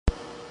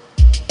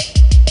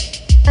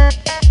Yo,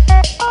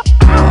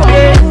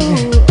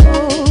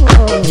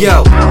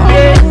 yo,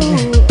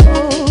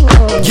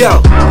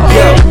 yo,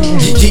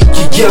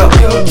 yo,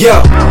 yo,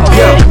 yo,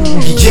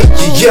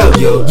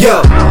 yo,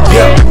 yo,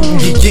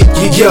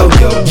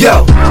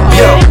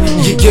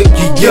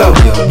 yo,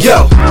 yo,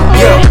 yo,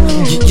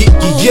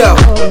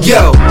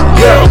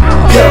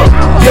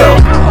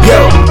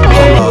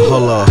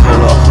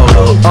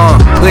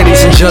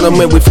 ladies and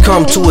gentlemen, we've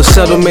come to a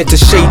settlement to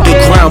shade the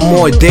ground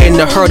more than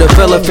the herd of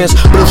elephants.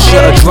 Boost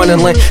your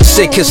adrenaline,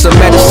 sick as a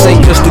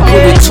medicine, cause the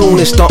groovy tune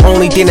is the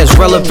only thing that's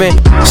relevant.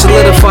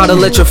 Solidify,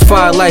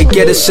 electrify like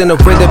Edison, a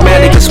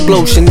rhythmatic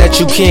explosion that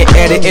you can't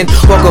edit in.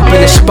 Walk up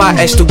in the spot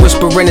as the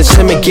whispering is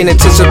him again,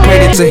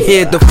 anticipated to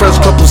hear the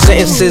first couple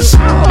sentences.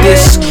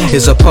 This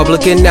is a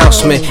public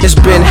announcement. It's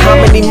been how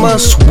many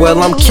months?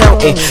 Well, I'm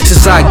counting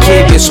since I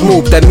gave you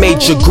Smooth that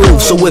made your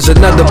groove. So it's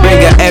another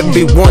banger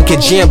everyone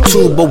can jam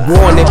to, but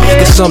warning,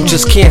 cause some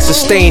just can't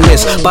sustain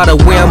this. By the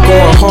way, I'm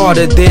going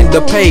harder than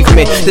the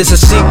pavement. There's a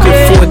secret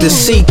for the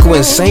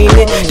sequence, ain't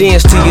it?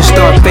 Dance till you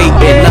start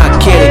faking. I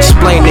can't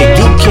explain it.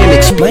 You can't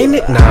explain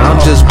it? Nah, I'm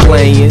just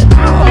playing.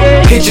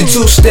 Hit your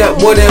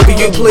two-step, whatever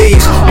you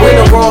please. When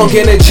the wrong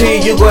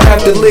energy, you gon'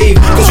 have to leave.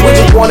 Cause we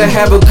just wanna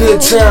have a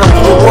good time.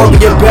 Don't worry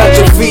about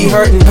your feet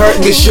hurting,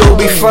 cause you'll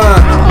be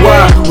fine.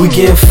 Why? We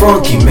getting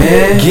funky,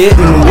 man.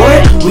 Getting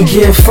what? We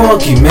getting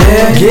funky,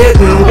 man.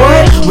 Getting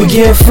what? We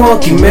getting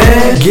funky,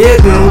 man.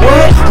 Getting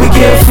what? We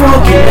getting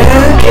funky,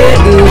 man.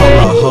 Getting.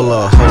 Hold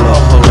up.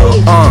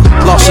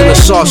 Lost in the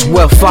sauce,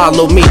 well,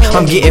 follow me.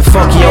 I'm getting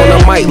funky on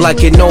the mic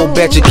like an old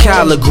batch of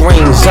collard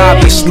greens.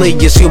 Obviously,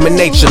 it's human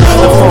nature.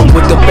 The funk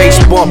with the bass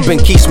bumping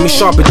keeps me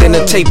sharper than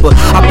a taper.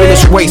 I've been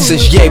this way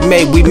since yay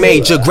made we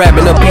major.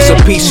 Grabbing a piece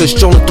of pieces,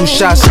 strolling through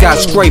shot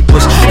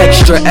skyscrapers.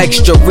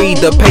 Extra, read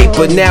the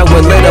paper. Now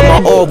and later,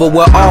 my over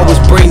will always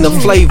bring the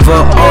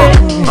flavor.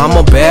 I'm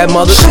a bad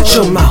mother. Shut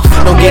your mouth.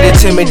 Don't get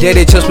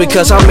intimidated just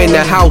because I'm in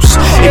the house.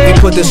 If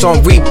you put this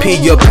on repeat,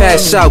 you'll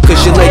pass out.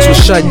 Cause your legs will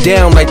shut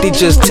down like they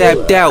just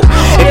tapped out.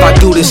 If I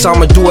do this,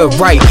 I'ma do it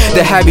right.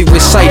 The heavy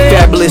recite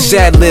fabulous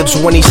ad-libs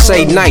when he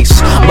say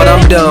nice. But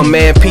I'm done,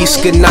 man.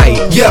 Peace, good night.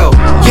 Yo.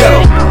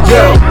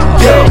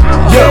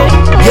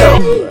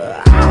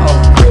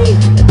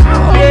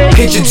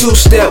 Hit your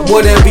two-step,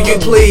 whatever you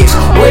please.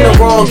 When the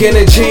wrong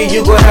energy,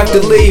 you gon' have to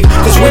leave.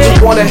 Cause we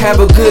just wanna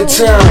have a good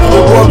time.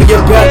 Don't worry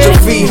about your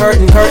feet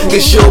hurting,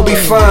 cause you'll be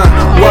fine.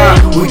 Why?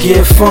 We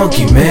getting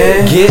funky,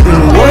 man.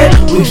 Getting what?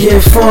 We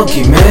getting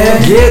funky,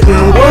 man.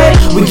 Getting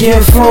what? We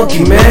getting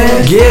funky,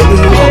 man. Getting.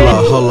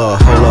 Hold up.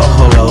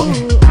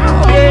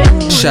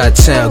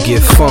 Chi-Town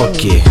get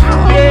funky.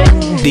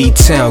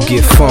 D-Town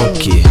get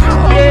funky.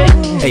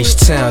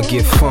 H-Town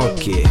get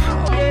funky.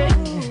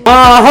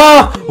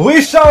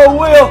 We sure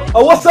will.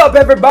 What's up,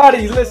 everybody?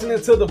 You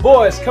listening to The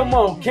Voice. Come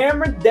on,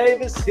 Camron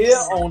Davis here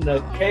on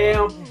the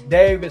Cam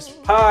Davis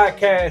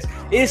podcast.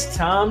 It's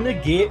time to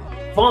get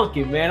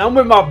funky, man. I'm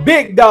with my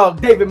big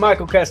dog, David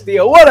Michael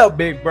Castillo. What up,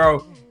 big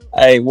bro?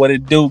 Hey, what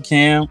it do,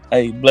 Cam?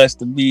 Hey, blessed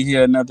to be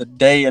here another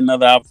day,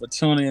 another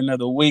opportunity,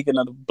 another week,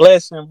 another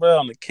blessing, bro,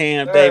 on the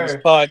Cam Davis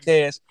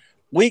podcast.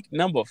 Week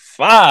number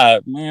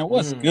 5, man.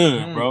 What's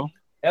good, bro?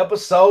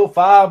 Episode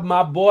 5,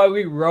 my boy.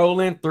 We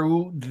rolling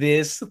through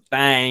this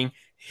thing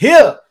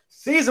here.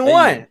 Season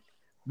 1.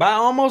 By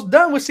almost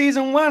done with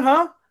season 1,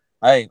 huh?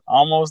 Hey,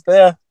 almost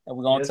there. And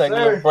we're going to take a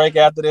little break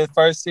after that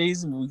first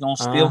season. We're going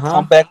to still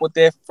come back with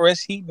that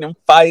fresh heat and them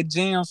fire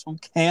gems from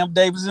Cam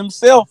Davis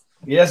himself.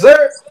 Yes,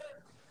 sir.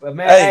 But,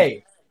 man,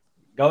 hey,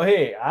 go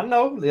ahead. I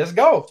know. Let's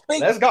go.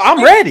 Let's go.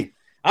 I'm ready.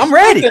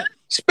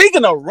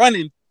 Speaking of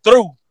running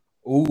through.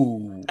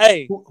 Ooh.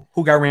 Hey.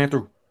 Who got ran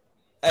through?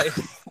 Hey.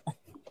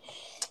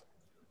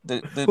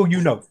 Who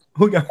you know?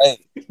 Who got? Hey,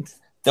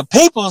 the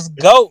people's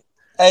goat.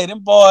 Hey, them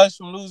boys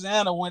from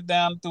Louisiana went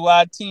down through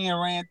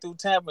I-10, ran through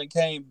Tampa, and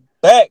came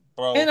back,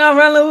 bro. And I'm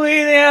from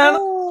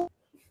Louisiana.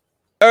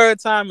 Third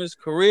time in his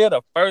career,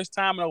 the first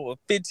time in over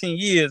 15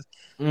 years.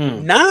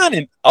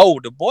 9-0.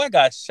 The boy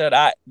got shut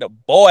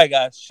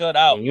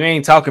out. You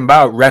ain't talking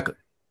about record.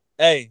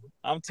 Hey,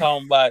 I'm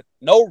talking about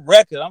no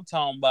record. I'm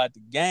talking about the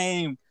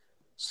game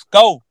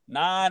score.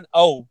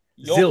 9-0.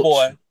 Your Zilch.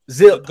 boy,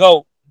 Zip. the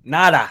GOAT.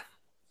 Nada.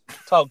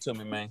 Talk to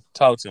me, man.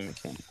 Talk to me,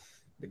 Ken.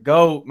 The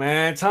GOAT,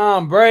 man.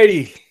 Tom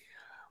Brady.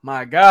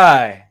 My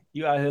guy.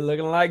 You out here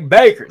looking like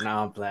Baker. No,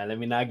 I'm playing. Let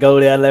me not go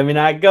there.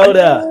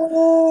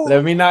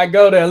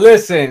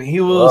 Listen, he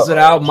was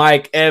without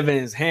Mike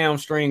Evans.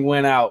 Hamstring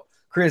went out.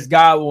 Chris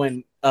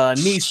Godwin,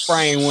 knee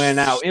sprain went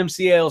out.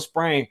 MCL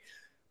sprain.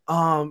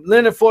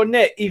 Leonard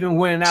Fournette even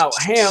went out.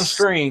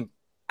 Hamstring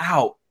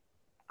out.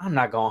 I'm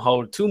not going to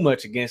hold too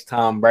much against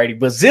Tom Brady.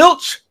 But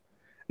Zilch,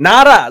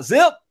 nada.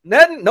 Zip,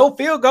 nothing. No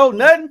field goal,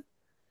 nothing.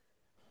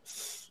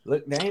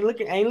 Look, they ain't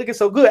looking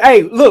so good.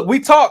 Hey, look, we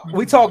talked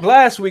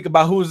last week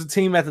about who was the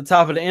team at the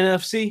top of the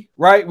NFC,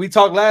 right? We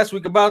talked last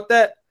week about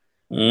that.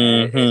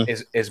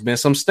 It's been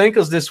some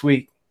stinkers this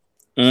week.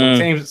 Some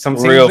teams have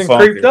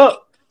creeped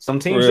up. Some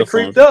teams have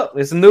creeped up.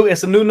 It's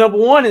a new number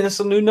 1 and it's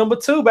a new number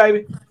 2,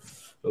 baby.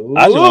 Ooh.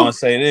 I just want to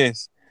say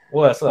this.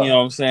 What's up? You know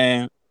what I'm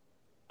saying?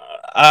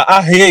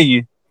 I hear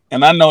you.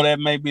 and I know that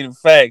may be the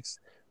facts,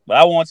 but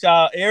I want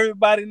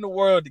everybody in the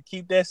world, to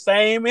keep that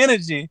same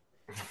energy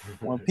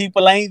when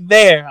people ain't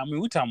there. I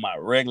mean, we talking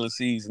about regular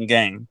season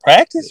game.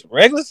 Practice?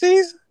 Regular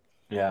season?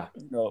 Yeah.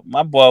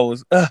 My boy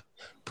was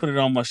put it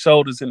on my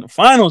shoulders in the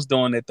finals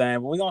doing that thing,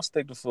 but we're going to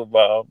stick to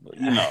football. But,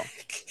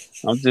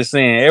 I'm just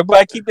saying,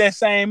 everybody keep that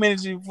same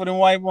energy for them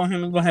white boys.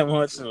 Going to have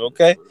much too,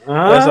 okay?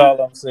 That's all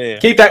I'm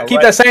saying. Keep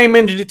that same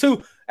energy,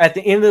 too, at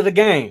the end of the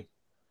game.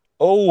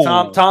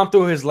 Oh, Tom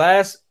threw his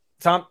last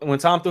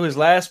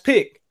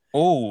pick.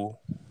 Oh,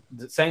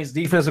 the Saints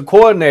defensive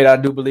coordinator, I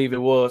do believe it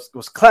was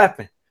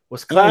clapping.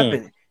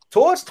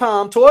 Towards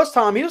Tom.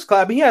 He was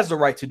clapping. He has the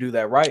right to do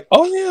that, right?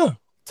 Oh yeah.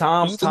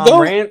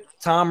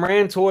 Tom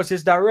ran towards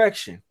his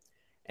direction.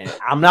 And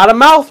I'm not a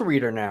mouth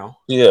reader now.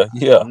 Yeah.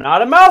 I'm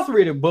not a mouth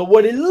reader, but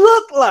what it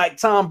looked like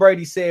Tom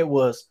Brady said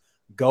was,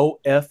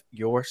 "Go F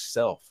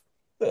yourself."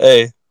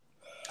 Hey.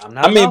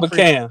 But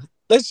Cam,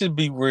 let's just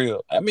be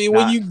real.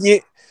 When you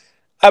get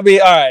all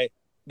right,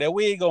 that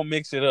we ain't gonna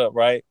mix it up,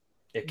 right?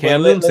 Yeah,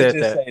 Cam let's just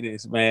say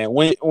this, man.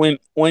 When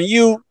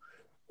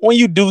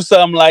you do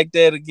something like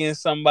that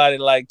against somebody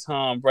like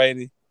Tom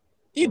Brady,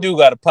 you do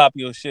got to pop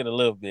your shit a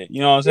little bit.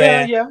 You know what I'm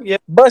saying? Yeah.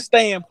 But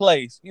stay in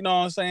place. You know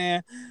what I'm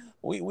saying?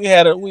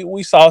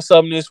 We saw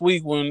something this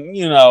week when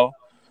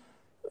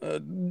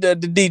the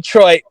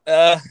Detroit.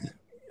 It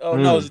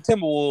was the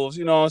Timberwolves.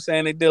 You know what I'm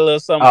saying? They did a little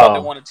something about they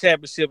won a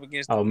championship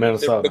against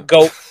Minnesota. The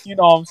GOAT. You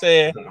know what I'm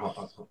saying?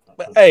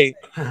 But hey,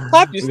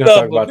 pop your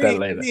stuff. But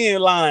be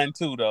in line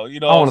too, though. You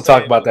know, I want to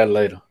talk about that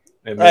later.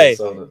 In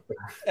Minnesota.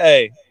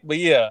 But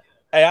yeah,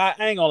 I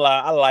ain't gonna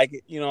lie, I like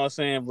it. You know what I'm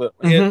saying? But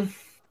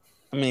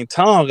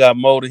Tom got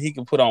more than he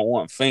can put on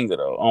one finger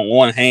though, on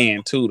one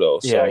hand too though.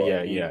 So,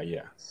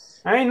 yeah.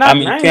 I ain't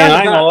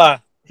gonna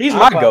lie. He's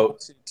my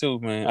GOAT too,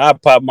 man. I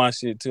pop my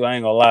shit too. I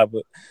ain't gonna lie,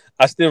 but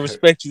I still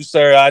respect you,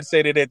 sir. I'd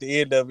say that at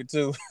the end of it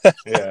too.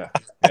 Yeah.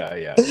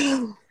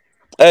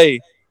 Hey,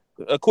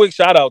 a quick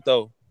shout out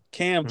though,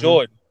 Cam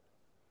Jordan.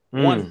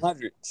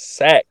 100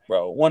 sack,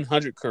 bro.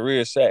 100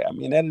 career sack.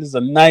 That is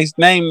a nice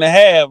name to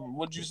have.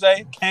 What'd you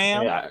say,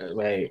 Cam?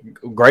 Yeah,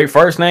 great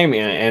first name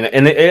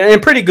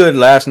and pretty good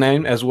last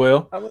name as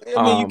well.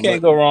 You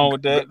can't go wrong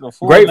with that.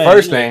 Great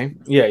first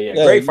name. Yeah.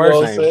 Great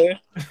first name.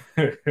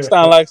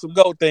 Sound like some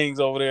GOAT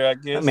things over there, I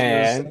guess.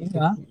 Man,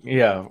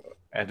 yeah,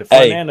 at the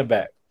front and the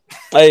back.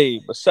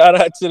 Hey, but shout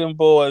out to them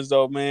boys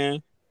though,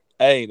 man.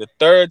 Hey, the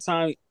third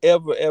time he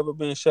ever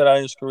been shut out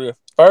in his career.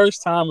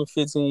 First time in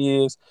 15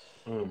 years.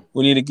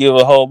 We need to give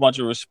a whole bunch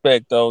of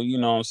respect, though. You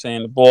know what I'm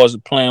saying? The boys are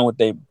playing with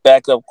their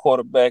backup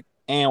quarterback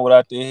and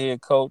without their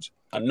head coach.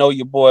 I know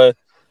your boy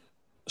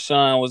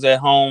Sean was at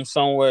home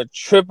somewhere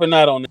tripping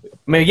out on it.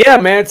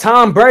 Man.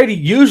 Tom Brady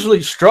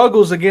usually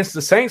struggles against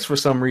the Saints for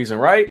some reason,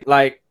 right?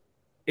 Like,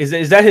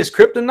 is that his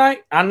kryptonite?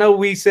 I know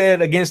we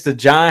said against the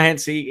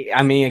Giants,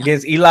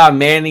 against Eli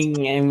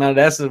Manning, and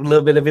that's a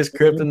little bit of his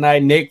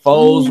kryptonite. Nick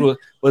Foles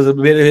was a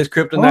bit of his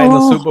kryptonite in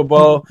the Super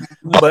Bowl,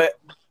 but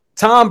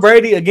Tom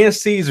Brady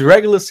against these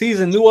regular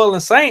season New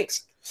Orleans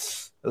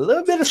Saints, a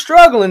little bit of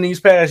struggle in these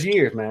past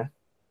years, man.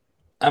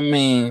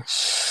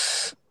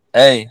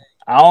 Hey,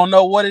 I don't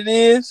know what it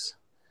is,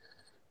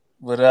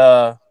 but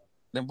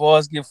the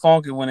boys get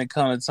funky when it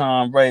comes to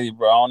Tom Brady,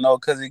 bro. I don't know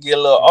because he get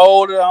a little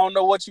older. I don't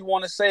know what you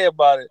want to say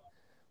about it,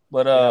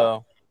 but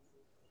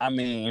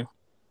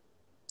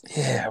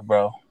yeah,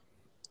 bro,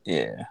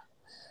 yeah.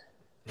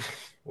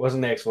 What's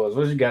next for us?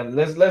 What you got?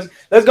 Let's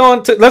go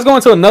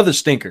into another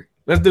stinker.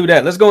 Let's do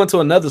that. Let's go into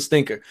another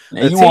stinker.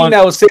 The team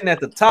that was sitting at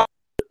the top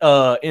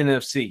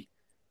NFC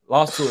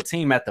lost to a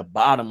team at the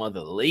bottom of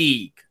the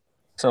league.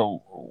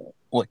 So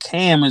what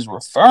Cam is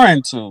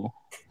referring to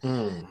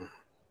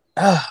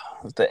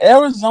the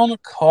Arizona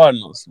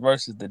Cardinals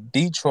versus the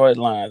Detroit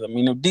Lions.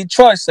 If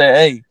Detroit say,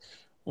 "Hey,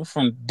 we're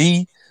from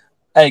D."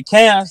 Hey,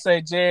 Cam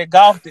say Jared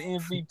Goff the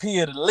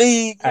MVP of the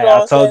league.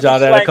 I told y'all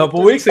that a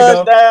couple weeks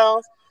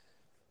ago.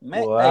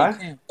 Man,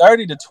 Cam,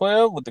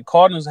 30-12 with the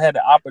Cardinals had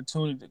the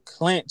opportunity to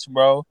clinch,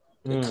 bro.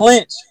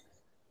 Clinch.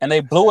 And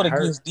they blew it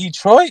against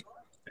Detroit.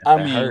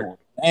 Damn.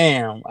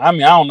 I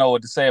don't know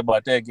what to say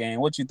about that game.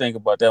 What you think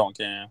about that one,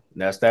 Cam?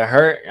 That's that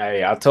hurt.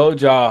 Hey, I told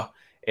y'all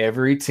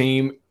every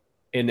team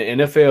in the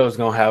NFL is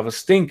gonna have a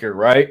stinker,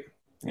 right?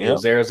 It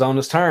was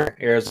Arizona's turn.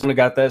 Arizona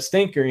got that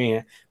stinker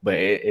in, but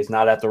it's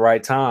not at the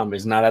right time.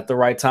 It's not at the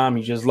right time.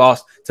 You just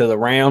lost to the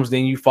Rams,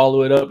 then you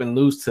follow it up and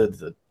lose to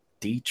the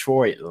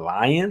Detroit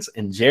Lions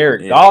and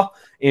Jared Goff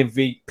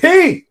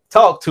MVP.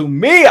 Talk to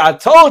me. I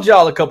told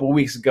y'all a couple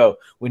weeks ago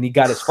when he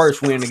got his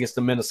first win against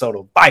the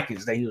Minnesota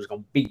Vikings that he was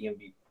going to be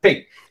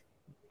MVP.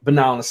 But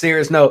now on a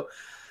serious note,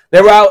 they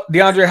were out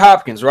DeAndre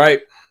Hopkins, right?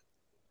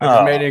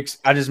 I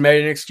just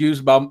made an excuse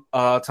about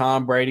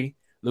Tom Brady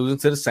losing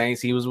to the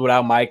Saints. He was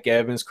without Mike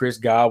Evans, Chris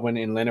Godwin,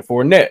 and Leonard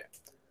Fournette.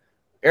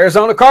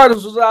 Arizona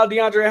Cardinals was without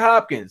DeAndre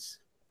Hopkins.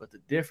 But the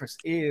difference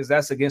is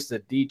that's against the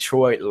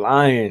Detroit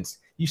Lions.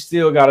 You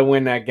still got to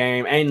win that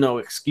game. Ain't no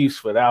excuse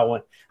for that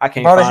one. I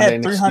can't find an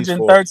excuse for it.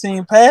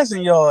 313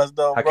 passing yards,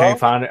 though, bro.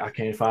 I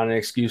can't find an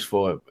excuse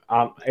for it.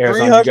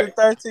 Arizona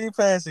 313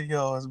 passing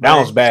yards, bro. That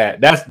was bad.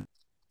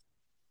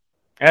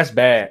 That's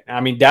bad.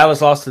 I mean,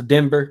 Dallas lost to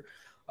Denver.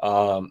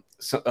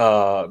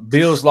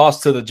 Bills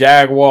lost to the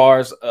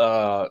Jaguars.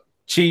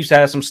 Chiefs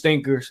had some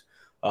stinkers.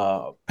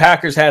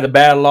 Packers had a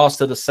bad loss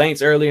to the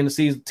Saints early in the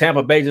season.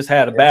 Tampa Bay just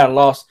had a bad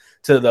loss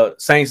to the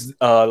Saints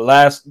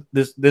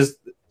this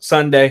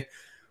Sunday.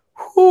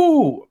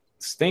 Whoo,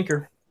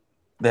 stinker.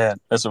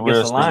 That's a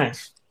real stinker.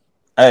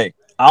 Hey,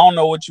 I don't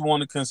know what you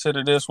want to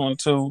consider this one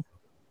too.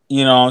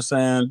 You know what I'm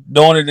saying?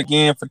 Doing it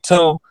again for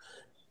 2.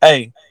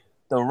 Hey,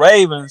 the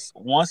Ravens,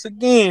 once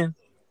again,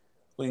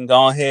 we can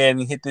go ahead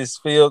and hit this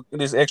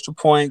extra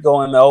point,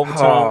 go into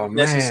overtime if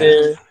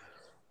necessary.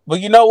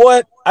 But you know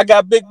what? I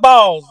got big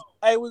balls.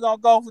 Hey, we're going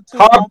to go for 2.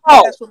 Hard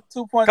ball. Pass for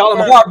 2 points. Call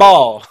them hard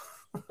ball.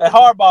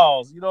 Hard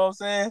balls. You know what I'm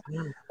saying?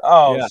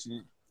 Oh, yeah.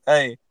 Shit.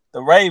 Hey,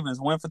 the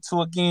Ravens went for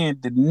 2 again.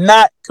 Did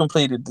not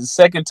complete it the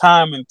second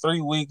time in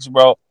 3 weeks,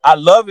 bro. I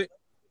love it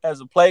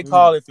as a play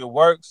call if it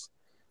works.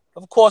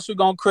 Of course, we're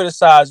going to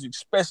criticize you,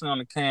 especially on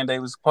the Cam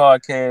Davis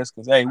podcast,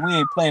 because, hey, we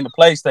ain't playing the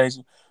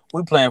PlayStation.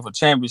 We playing for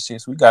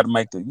championships. We got to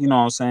make the, you know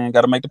what I'm saying,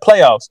 got to make the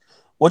playoffs.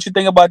 What you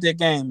think about that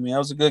game, man? It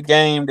was a good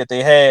game that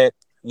they had.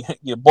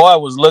 Your boy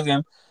was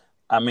looking,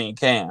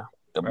 Cam.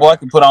 The boy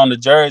can put on the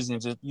jersey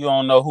and just, you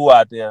don't know who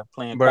out there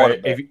playing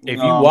quarterback. If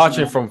you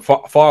watching from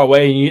far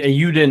away and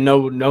you didn't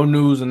know no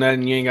news and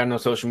nothing, you ain't got no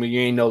social media,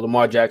 you ain't know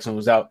Lamar Jackson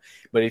was out.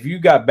 But if you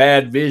got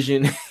bad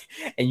vision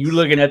and you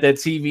looking at that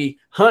TV,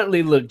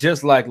 Huntley looked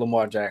just like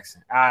Lamar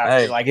Jackson.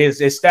 Like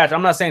his stats.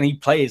 I'm not saying he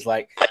plays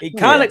like he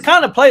kind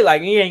of play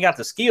like he ain't got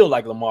the skill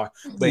like Lamar,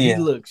 but he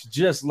looks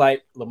just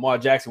like Lamar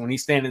Jackson when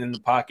he's standing in the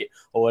pocket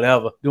or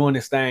whatever doing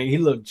this thing. He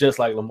looked just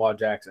like Lamar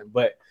Jackson.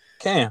 But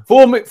Cam,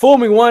 fool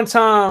me one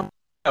time.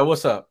 Hey,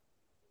 what's up?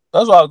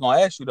 That's what I was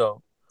gonna ask you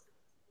though.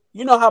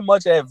 You know how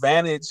much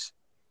advantage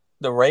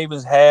the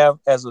Ravens have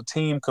as a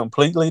team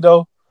completely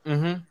though?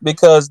 Mm-hmm.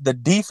 Because the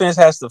defense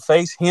has to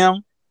face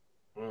him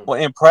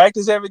in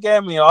practice every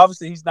game. I mean,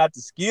 obviously he's not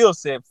the skill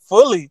set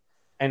fully.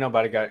 Ain't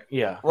nobody got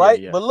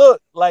right. Yeah. But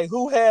look, like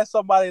who has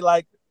somebody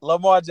like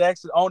Lamar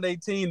Jackson on their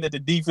team that the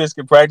defense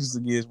can practice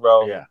against,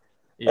 bro? Yeah.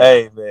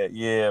 Hey man,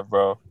 yeah,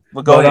 bro.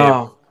 But go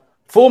ahead.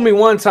 Fool me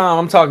one time.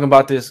 I'm talking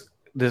about this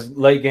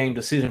late game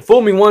decision.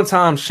 Fool me one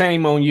time,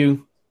 shame on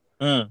you.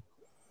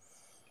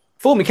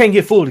 Fool me, can't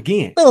get fooled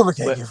again. Lamar,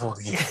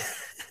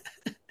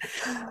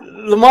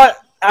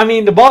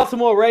 the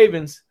Baltimore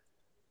Ravens,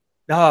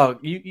 dog,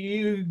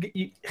 you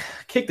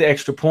kick the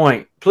extra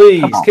point.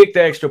 Please kick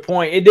the extra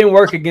point. It didn't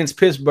work against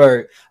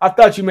Pittsburgh. I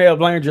thought you may have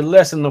learned your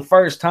lesson the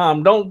first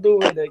time. Don't do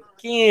it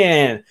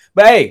again.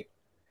 But hey,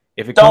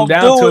 if it comes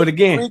down to it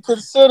again,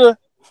 reconsider.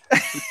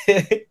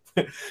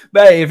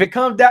 But if it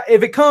comes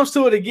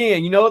to it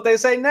again, you know what they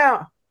say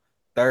now?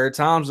 Third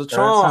time's a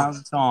charm. Third time's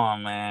a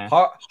charm, man.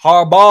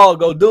 Hard ball,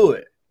 go do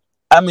it.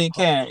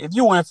 Cam, if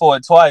you went for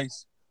it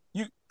twice,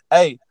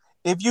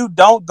 if you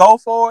don't go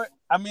for it,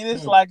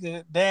 it's like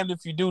a damned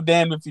if you do,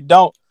 damned if you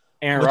don't.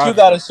 But you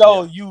got to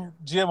show you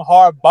Jim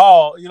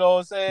Harbaugh, you know what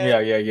I'm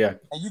saying? Yeah.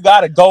 And you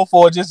got to go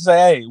for it just to say,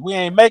 hey, we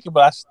ain't making,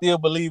 but I still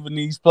believe in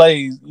these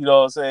plays, you know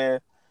what I'm saying?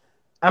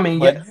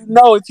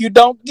 If you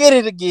don't get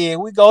it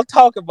again, we gonna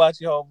talk about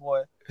you,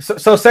 homeboy.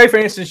 So say for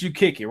instance you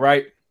kick it,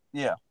 right?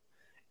 Yeah.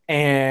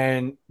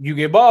 And you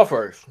get ball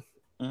first.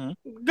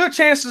 Mm-hmm. Good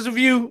chances of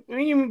you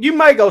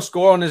might go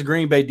score on this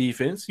Green Bay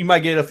defense. You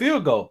might get a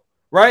field goal,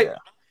 right?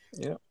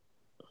 Yeah.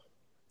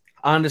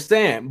 I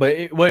understand, but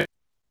you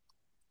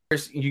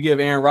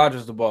give Aaron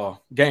Rodgers the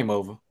ball, game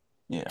over.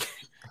 Yeah.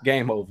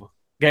 Game over.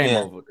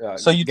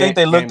 So you think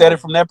they looked at it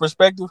from that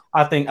perspective?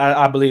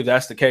 I believe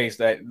that's the case.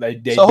 That they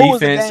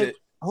defense.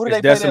 Who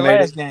did they play that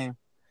last game?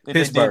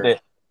 Pittsburgh.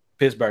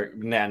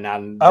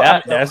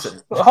 That's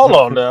it. Hold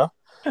on now.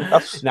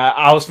 Now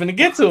I was finna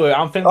get to it.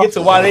 I'm finna get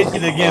to why they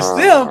did it against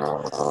them.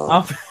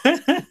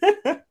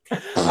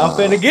 I'm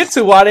finna get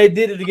to why they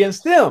did it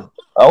against them.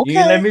 Okay. You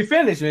let me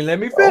finish.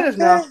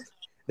 Now.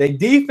 Their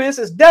defense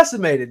is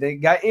decimated. They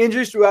got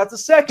injuries throughout the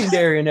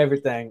secondary and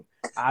everything.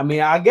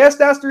 I guess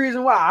that's the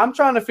reason why. I'm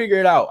trying to figure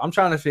it out.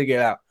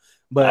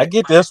 But I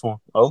get this one.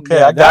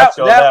 Okay, I got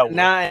you on that one.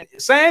 Now,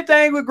 same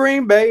thing with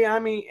Green Bay.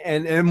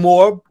 And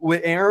more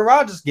with Aaron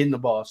Rodgers getting the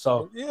ball.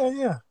 So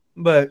yeah.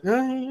 But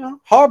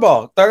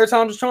hardball, third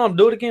time's a charm.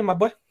 Do it again, my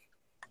boy.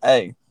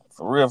 Hey,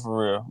 for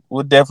real.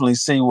 We'll definitely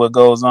see what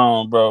goes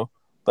on, bro.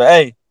 But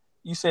hey,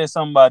 you said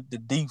something about the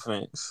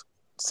defense.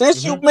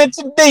 Since you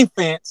mentioned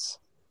defense,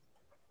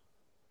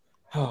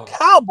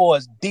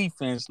 Cowboys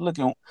defense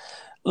looking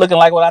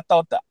like what I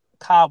thought the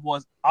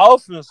Cowboys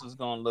offense was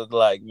gonna look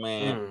like,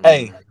 man.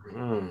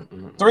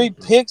 3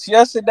 picks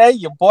yesterday.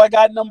 Your boy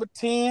got number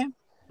 10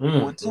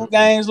 with 2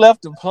 games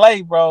left to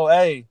play, bro.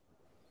 Hey,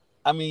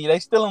 they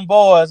still in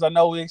boys. I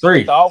know we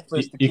expect the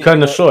offense to you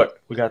cutting it short.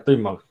 We got 3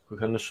 more. We're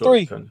cutting it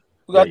short. 3.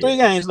 We got 3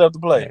 games left to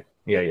play.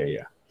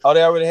 Yeah. Oh,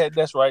 they already had.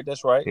 That's right.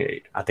 Yeah,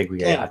 I think we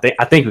got.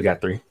 I think we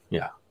got 3.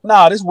 Yeah.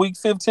 Nah, this week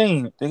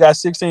 15. They got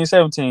 16,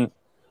 17,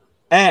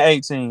 and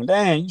 18.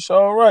 Dang, you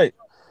sure all right.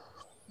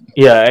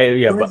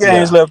 Yeah. 3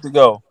 games left to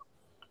go.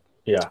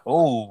 Yeah.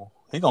 Oh,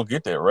 he gonna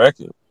get that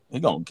record. He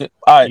gonna get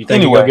all right. You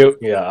think Anyway, he gonna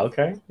get? Yeah,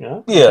 okay, yeah.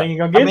 You yeah. think he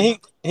gonna I get? mean,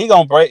 he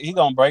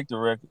gonna break the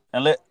record.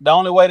 And the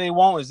only way they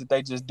won't is that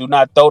they just do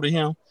not throw to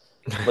him.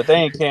 But they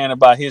ain't caring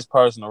about his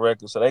personal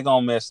record, so they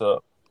gonna mess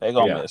up. They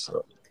gonna mess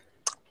up.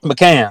 But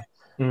Cam,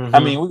 I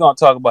mean, we're gonna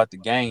talk about the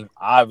game,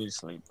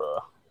 obviously, bro.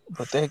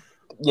 But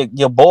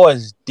your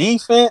boys'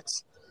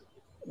 defense,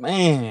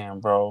 man,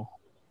 bro.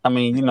 I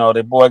mean, you know,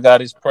 that boy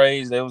got his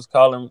praise. They was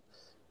calling,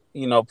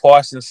 you know,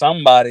 Parsons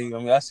somebody. I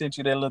mean, I sent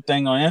you that little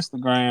thing on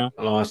Instagram.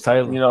 Lawrence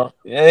Taylor. You know,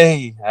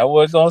 hey, I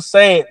wasn't gonna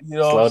say it. You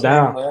know Slow what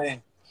I'm down.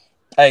 saying?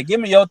 But, hey,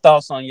 give me your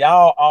thoughts on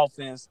y'all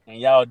offense and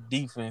y'all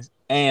defense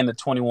and the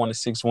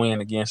 21-6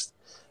 win against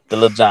the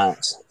little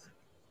Giants.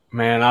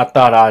 Man, I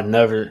thought I'd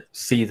never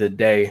see the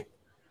day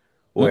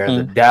where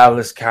the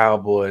Dallas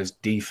Cowboys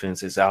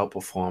defense is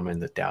outperforming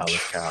the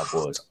Dallas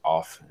Cowboys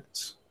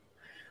offense.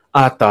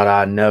 I thought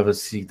I'd never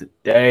see the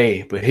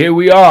day, but here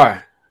we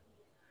are.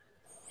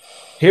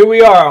 Here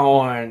we are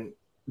on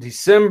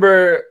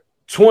December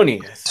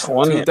 20th,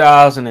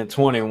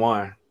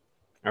 2021.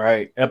 All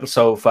right,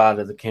 episode 5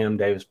 of the Cam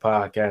Davis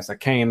podcast. I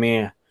came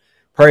in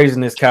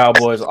praising this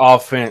Cowboys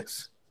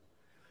offense.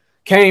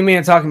 Came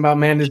in talking about,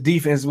 man, this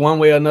defense one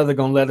way or another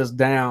going to let us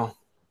down.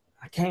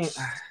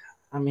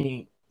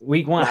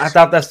 Week 1, I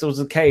thought that was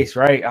the case,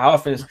 right? Our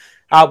offense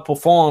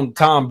outperformed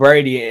Tom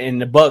Brady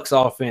and the Bucs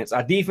offense.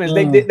 Our defense,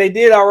 they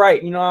did all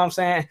right. You know what I'm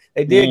saying?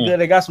 They did good.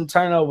 They got some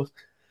turnovers.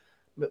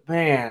 But,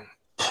 man,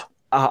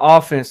 our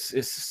offense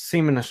is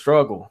seeming to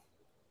struggle.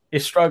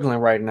 It's struggling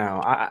right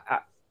now.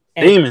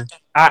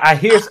 I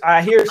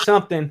hear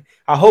something.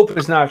 I hope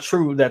it's not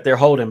true that they're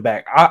holding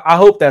back. I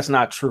hope that's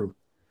not true.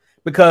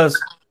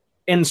 Because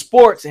in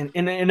sports and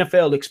in the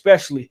NFL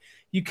especially,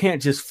 you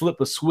can't just flip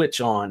a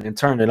switch on and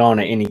turn it on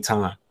at any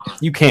time.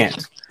 You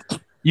can't.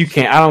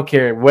 I don't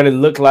care what it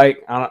looked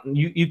like.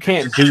 You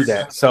can't do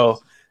that.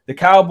 So the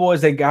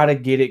Cowboys, they got to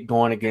get it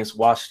going against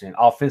Washington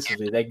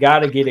offensively. They got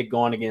to get it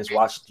going against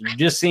Washington. You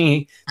just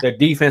seen their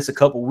defense a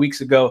couple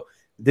weeks ago.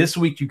 This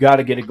week, you got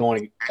to get it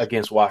going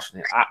against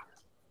Washington.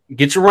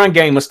 Get your run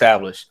game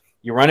established.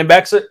 Your running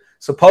backs are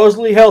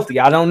supposedly healthy.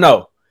 I don't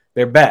know.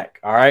 They're back.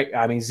 All right.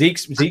 I mean,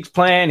 Zeke's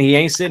playing. He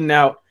ain't sitting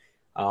out.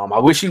 I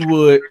wish he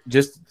would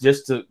just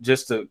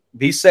to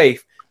be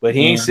safe, but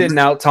he ain't sitting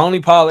out. Tony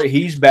Pollard,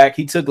 he's back.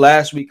 He took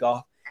last week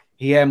off.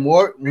 He had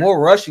more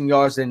rushing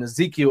yards than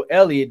Ezekiel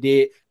Elliott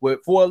did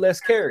with 4 less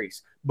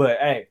carries. But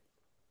hey,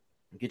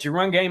 get your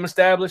run game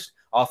established.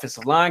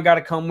 Offensive line got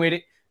to come with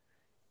it.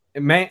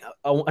 And man,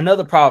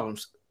 another problem.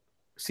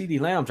 CD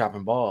Lamb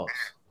dropping balls.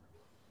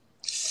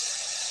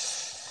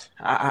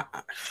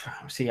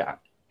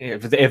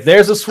 If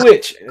there's a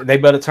switch, they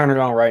better turn it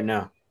on right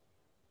now.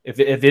 If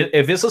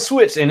it's a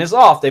switch and it's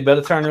off, they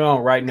better turn it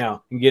on right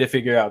now and get it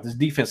figured out. This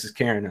defense is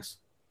carrying us.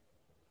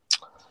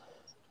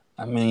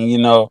 I mean, you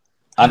know,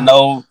 I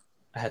know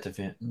I had to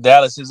vent.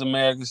 Dallas is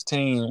America's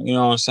team. You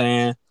know what I'm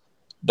saying?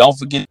 Don't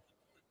forget,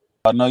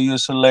 I know you're a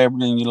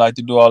celebrity and you like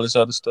to do all this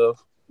other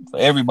stuff. For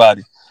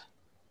everybody,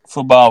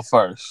 football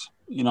first.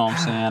 You know what I'm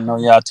saying? I know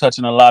y'all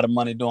touching a lot of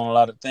money doing a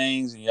lot of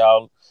things, and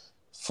y'all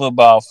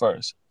football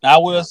first. Now, I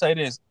will say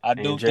this.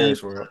 In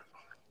Jerry's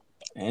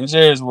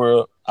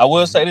world. I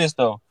will say this,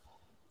 though.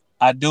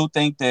 I do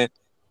think that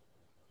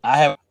I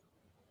have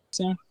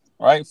him,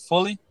 right,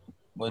 fully,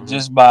 but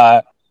just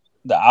by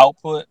the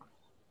output,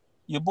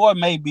 your boy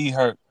may be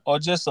hurt or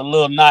just a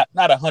little not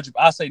 100.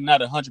 I say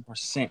not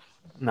 100%.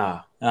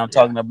 Nah. And I'm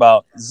talking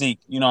about Zeke.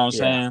 You know what I'm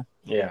saying?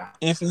 Yeah.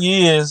 If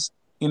he is,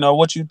 you know,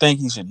 what you think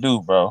he should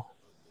do, bro?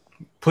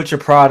 Put your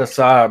pride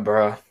aside,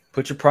 bro.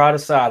 Put your pride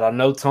aside. I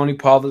know Tony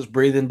Pollard's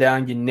breathing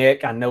down your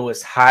neck. I know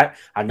it's hot.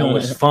 I know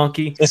it's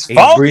funky.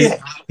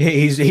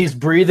 He's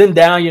breathing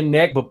down your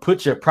neck, but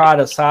put your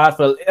pride aside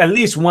for at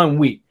least 1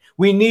 week.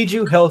 We need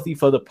you healthy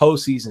for the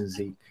postseason,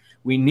 Zeke.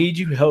 We need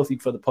you healthy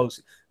for the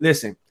postseason.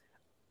 Listen,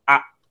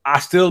 I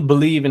still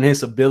believe in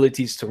his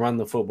abilities to run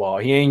the football.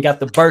 He ain't got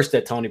the burst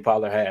that Tony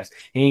Pollard has.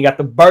 He ain't got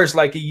the burst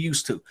like he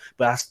used to.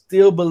 But I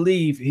still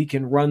believe he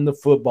can run the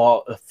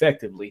football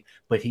effectively,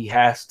 but he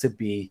has to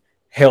be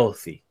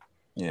healthy.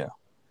 Yeah.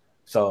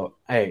 So,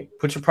 hey,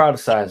 put your pride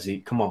aside,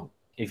 Zeke. Come on.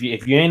 If you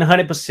ain't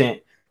 100%,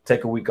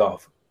 take a week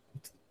off.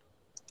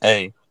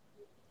 Hey,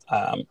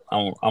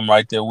 I'm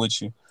right there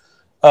with you.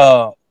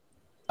 I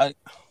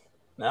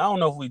don't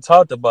know if we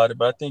talked about it,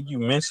 but I think you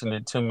mentioned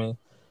it to me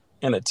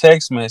in a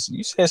text message.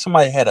 You said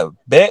somebody had a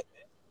bet.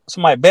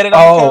 Somebody betted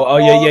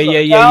on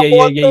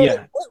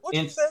yeah. What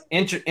you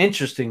say?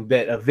 Interesting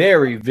bet. A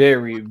very,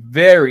 very,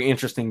 very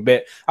interesting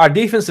bet. Our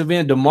defensive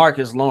end,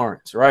 DeMarcus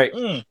Lawrence, right?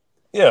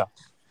 Yeah.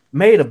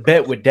 Made a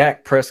bet with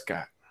Dak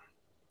Prescott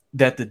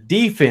that the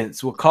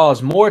defense will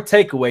cause more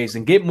takeaways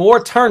and get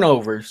more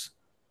turnovers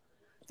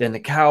than the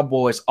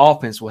Cowboys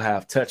offense will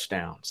have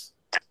touchdowns.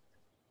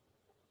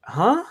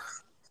 Huh?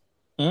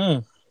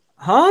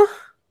 Huh?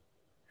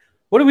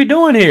 What are we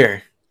doing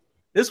here?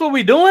 This what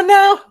we doing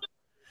now?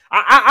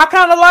 I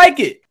kind of like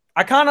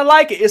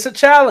it. It's a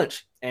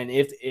challenge. And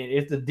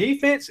if the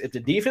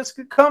defense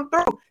could come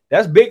through,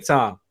 that's big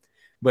time.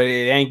 But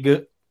it ain't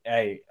good.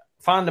 Hey,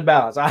 Find the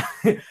balance.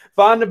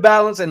 Find the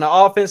balance, and the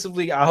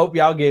offensively, I hope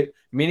y'all get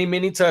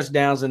many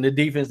touchdowns, and the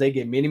defense they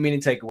get many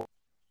takeaways.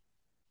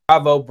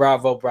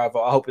 Bravo.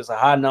 I hope it's a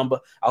high number.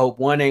 I hope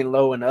one ain't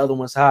low and the other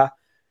one's high.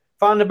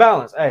 Find the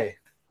balance. Hey,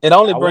 it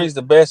only brings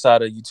the best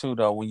out of you too,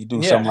 though, when you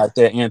do something like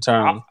that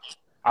internally.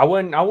 I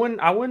wouldn't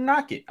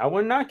knock it.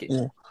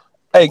 Yeah.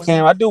 Hey,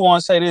 Cam, I do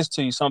want to say this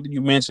to you. Something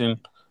you mentioned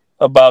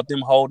about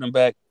them holding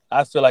back.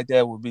 I feel like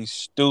that would be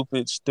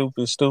stupid.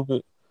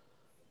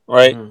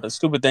 Right? A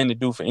stupid thing to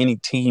do for any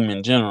team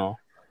in general.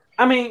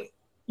 I mean,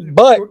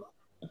 but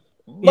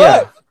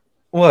what?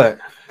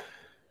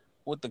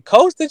 With the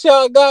coach that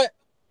y'all got,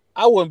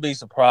 I wouldn't be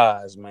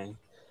surprised, man.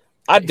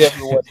 I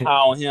definitely would high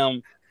on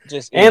him.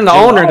 Just and the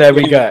owner that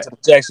we got, the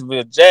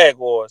Jacksonville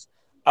Jaguars.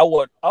 I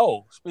would.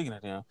 Oh, speaking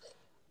of them,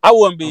 I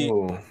wouldn't be.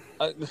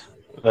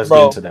 Let's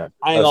get into that.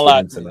 I ain't gonna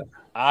lie to you.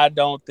 I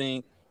don't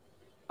think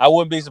I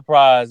wouldn't be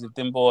surprised if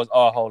them boys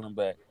are holding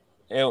back.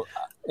 It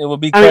would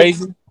be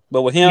crazy,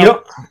 but with him,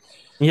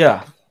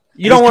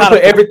 you don't want to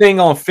put everything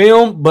on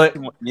film, but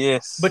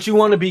but you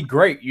want to be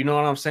great. You know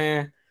what I'm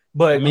saying?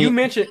 But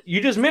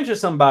you just mentioned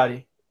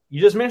somebody. You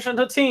just mentioned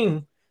the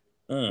team.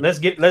 Let's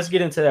get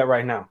into that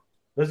right now.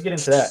 Let's get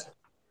into that.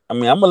 I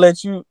mean, I'm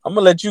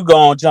gonna let you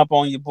go and jump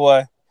on your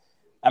boy.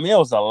 I mean, there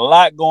was a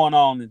lot going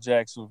on in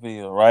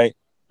Jacksonville, right?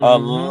 A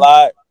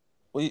lot.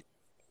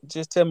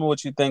 Just tell me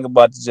what you think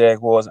about the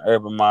Jaguars and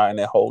Urban Meyer and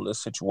that whole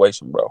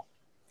situation, bro.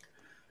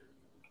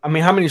 I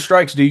mean, how many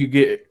strikes do you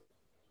get?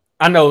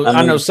 I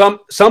know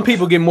some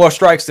people get more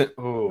strikes than.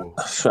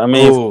 I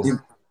mean,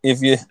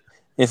 if your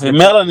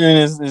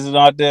melanin is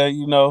not there,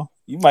 you know,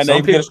 you might not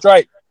even get a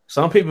strike.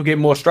 Some people get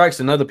more strikes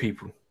than other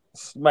people.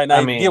 You might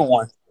not even get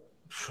one.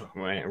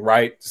 Man,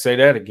 right? Say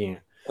that again.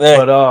 Yeah.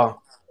 But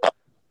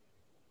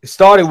it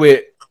started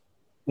with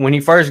when he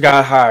first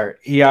got hired.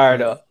 He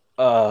hired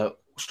a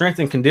strength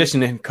and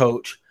conditioning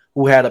coach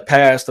who had a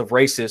past of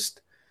racist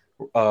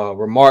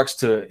remarks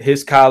to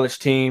his college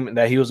team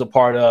that he was a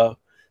part of.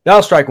 That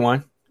was strike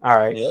one. All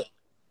right. Yep.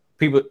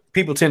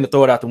 People tend to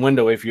throw it out the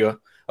window if you're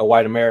a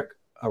white American,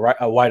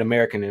 a white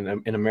American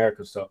in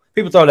America. So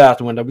people throw that out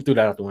the window. We threw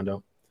that out the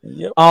window.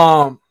 Yep.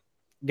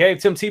 Gave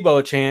Tim Tebow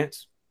a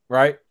chance,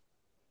 right?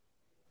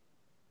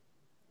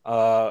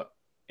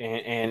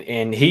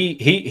 And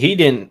he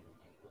didn't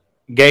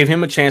gave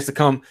him a chance to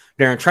come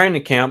during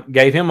training camp.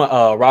 Gave him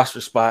a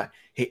roster spot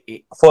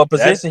for a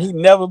position he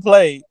never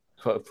played.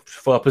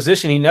 For a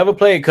position he never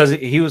played because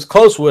he was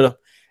close with him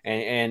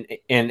and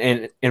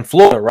in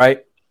Florida,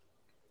 right?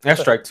 That's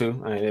strike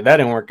two. I mean, that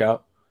didn't work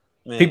out.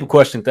 Man. People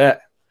questioned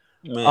that.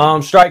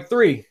 Man. Strike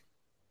three.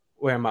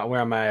 Where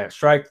am I at?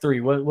 Strike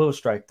three. What was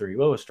strike three?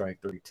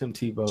 Tim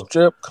Tebow.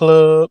 Strip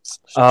clubs.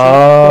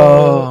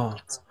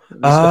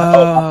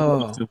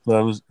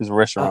 His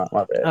restaurant.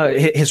 My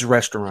bad. His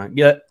restaurant.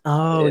 Yeah.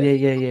 Oh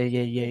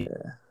yeah.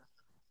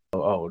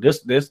 Oh,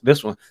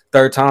 this one.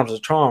 Third time's a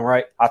charm,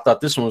 right? I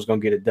thought this one was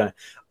gonna get it done.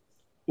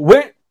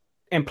 Went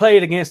and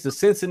played against the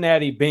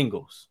Cincinnati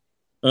Bengals,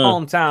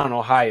 hometown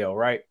Ohio,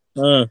 right?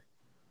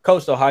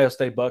 Coached Ohio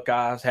State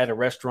Buckeyes, had a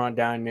restaurant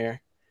down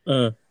there.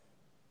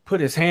 Put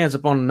his hands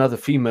up on another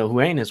female who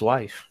ain't his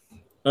wife.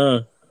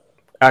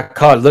 I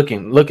caught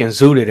looking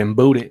zooted and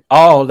booted.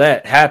 All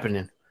that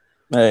happening.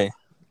 Hey,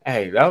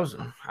 that was.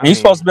 He's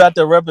supposed to be out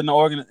there repping the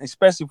organization,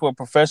 especially for a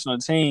professional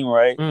team,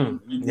 right?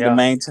 The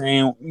main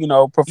team,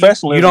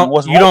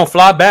 professionalism. You don't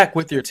fly back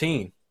with your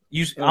team.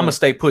 I'm gonna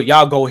stay put.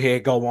 Y'all go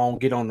ahead, go on,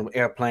 get on the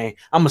airplane.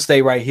 I'm gonna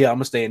stay right here. I'm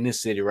gonna stay in this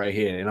city right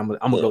here, and I'm gonna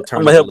go turn.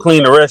 I'm gonna help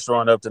clean the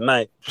restaurant up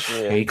tonight.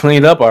 Yeah. He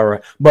cleaned up all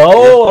right, but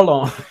hold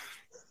on.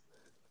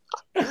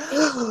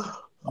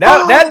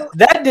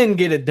 That didn't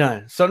get it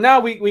done. So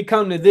now we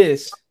come to the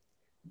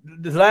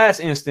last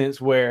instance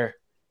where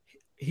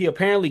he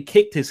apparently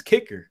kicked his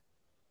kicker,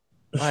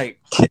 like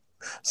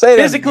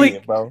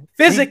physically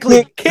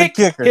kicked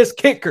his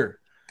kicker.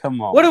 Come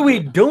on, what are we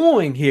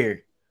doing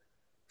here?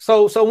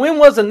 So when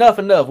was enough?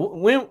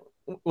 When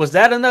was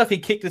that enough? He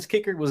kicked his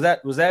kicker. Was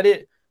that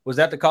it? Was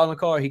that the calling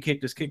card? He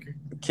kicked his kicker.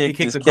 He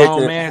kicked a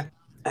grown man.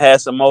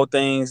 Had some more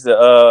things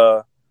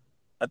to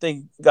I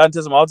think got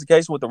into some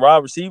altercation with the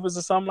wide receivers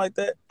or something like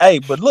that. Hey,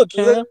 but look,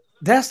 Cam,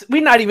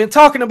 we're not even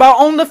talking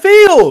about on the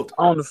field.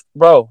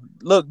 Bro,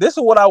 look, this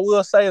is what I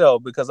will say though,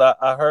 because I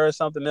heard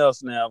something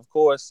else now. Of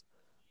course,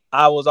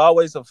 I was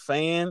always a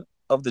fan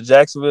of the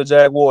Jacksonville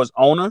Jaguars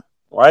owner,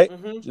 right?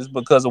 Just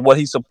because of what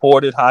he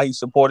supported, how he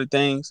supported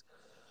things.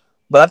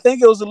 But I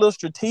think it was a little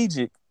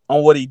strategic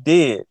on what he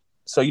did.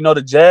 So,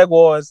 the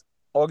Jaguars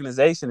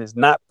organization is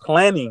not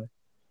planning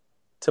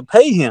to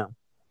pay him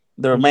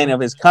the remainder of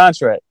his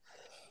contract.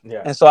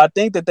 Yeah. And so I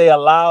think that they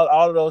allowed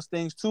all of those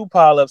things to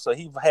pile up. So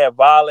he had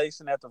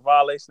violation after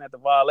violation after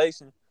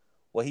violation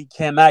where he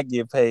cannot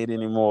get paid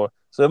anymore.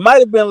 So it might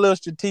have been a little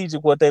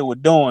strategic what they were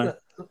doing.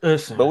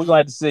 Listen, but we're going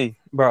to have to see.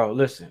 Bro,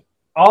 listen.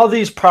 All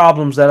these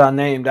problems that I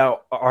named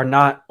out are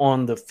not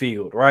on the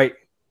field, right?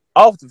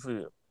 Off the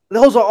field.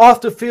 Those are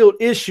off the field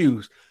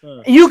issues.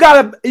 You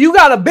got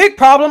a big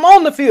problem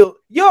on the field.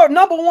 Your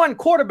number one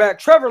quarterback,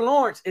 Trevor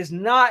Lawrence, is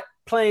not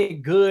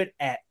playing good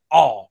at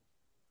all.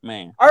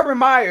 Man. Urban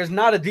Meyer is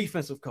not a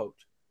defensive coach.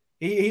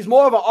 He's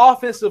more of an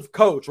offensive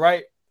coach,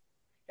 right?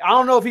 I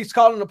don't know if he's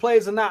calling the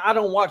plays or not. I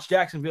don't watch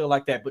Jacksonville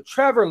like that. But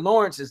Trevor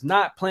Lawrence is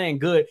not playing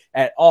good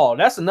at all.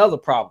 That's another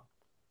problem.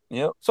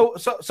 Yep.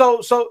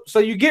 So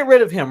you get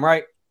rid of him,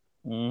 right?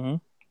 Mm-hmm.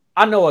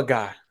 I know a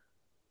guy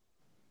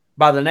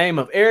by the name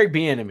of Eric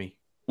Bieniemy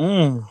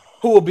who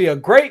will be a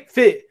great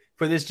fit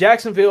for this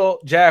Jacksonville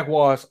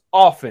Jaguars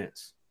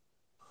offense,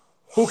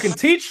 who can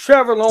teach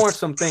Trevor Lawrence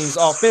some things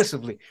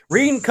offensively,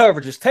 reading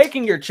coverages,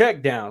 taking your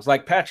check downs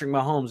like Patrick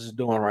Mahomes is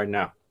doing right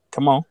now.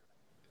 Come on.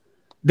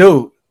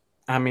 Dude,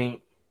 I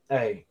mean,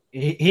 hey,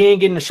 he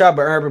ain't getting the shot,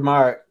 but Urban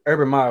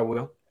Meyer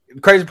will.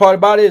 The crazy part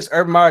about it is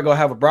Urban Meyer going to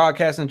have a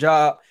broadcasting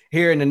job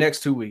here in the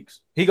next 2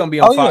 weeks. He's going to be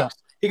on Fox.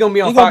 Yeah. He's going to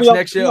be on Fox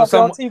next year. He's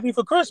on TV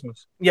for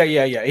Christmas. Yeah.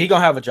 He's going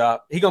to have a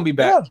job. He's going to be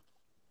back. Yeah.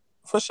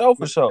 For sure.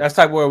 That's the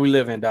type of world we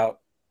live in, dog.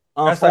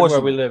 That's the type of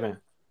world we live in.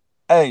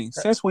 Hey,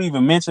 since we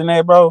even mentioned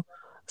that, bro,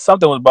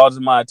 something was brought to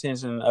my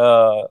attention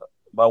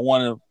by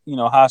one of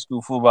high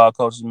school football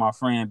coaches, my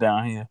friend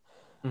down here.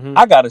 Mm-hmm.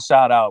 I got a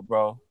shout out,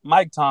 bro.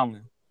 Mike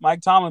Tomlin.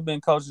 Mike Tomlin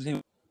been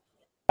coaching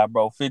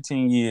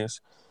 15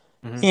 years.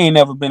 Mm-hmm. He ain't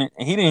never been.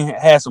 He didn't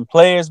have some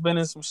players been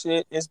in some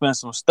shit. It's been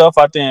some stuff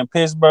out there in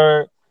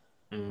Pittsburgh.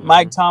 Mm-hmm.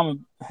 Mike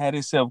Tomlin had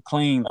himself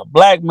clean. A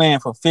black man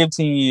for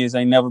 15 years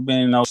ain't never been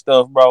in no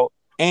stuff, bro,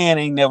 and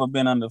ain't never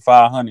been under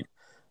 500.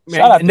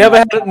 Man,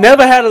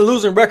 never had a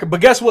losing record.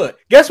 But guess what?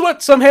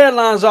 Some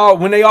headlines are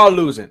when they are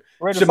losing.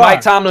 Should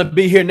Mike Tomlin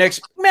be here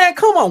next? Man,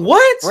 come on,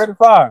 what? Ready to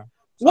fire.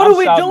 So what are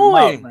we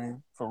doing? Out,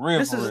 man. For real.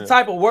 This is the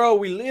type of world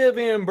we live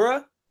in,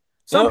 bro.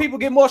 Some people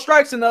get more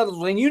strikes than others,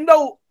 and you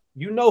know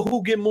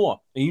who get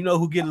more, and you know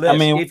who get less,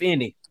 if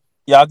any.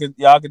 Y'all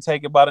could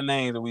take it by the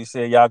names that we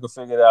said. Y'all could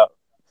figure it out.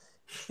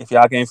 If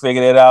y'all can't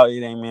figure that out,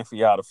 it ain't meant for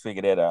y'all to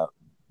figure that out.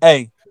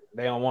 Hey,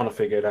 they don't want to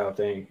figure it out.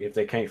 If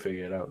they can't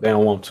figure it out, they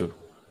don't want to.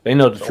 They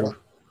know the truth.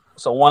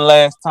 So one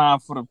last time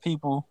for the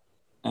people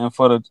and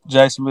for the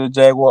Jacksonville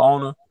Jaguar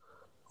owner,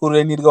 who do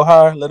they need to go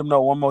hire? Let them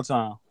know one more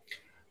time.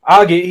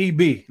 I'll get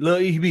EB,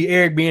 little EB,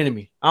 Eric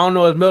Bieniemy. I don't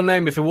know his middle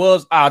name. If it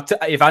was,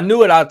 if I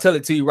knew it, I'll tell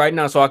it to you right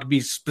now so I can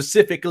be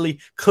specifically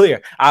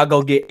clear. I'll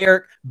go get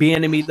Eric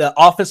Bieniemy, the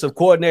offensive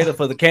coordinator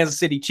for the Kansas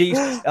City Chiefs.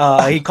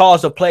 He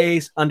calls the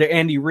plays under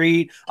Andy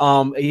Reid.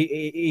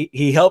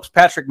 He helps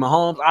Patrick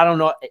Mahomes. I don't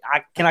know.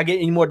 Can I get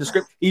any more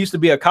descriptive? He used to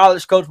be a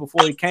college coach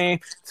before he came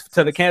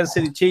to the Kansas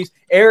City Chiefs.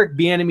 Eric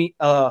Bieniemy.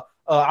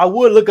 I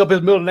would look up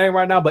his middle name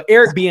right now, but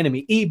Eric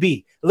Bieniemy,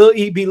 EB,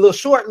 little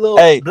short,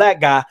 black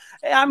guy.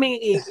 I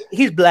mean,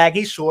 he's black,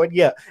 he's short,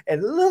 yeah,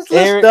 and a little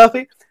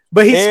stuffy,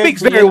 but he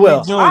speaks very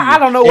well. I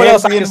don't know what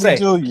else I can say.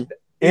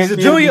 He's a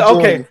junior.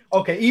 Okay,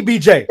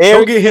 EBJ.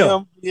 Go get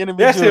him.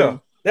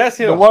 That's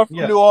him. The one from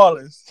New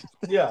Orleans.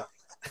 Yeah.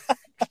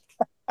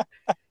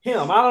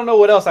 Him. I don't know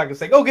what else I can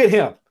say. Go get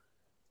him.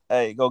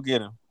 Hey, go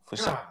get him for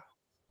sure.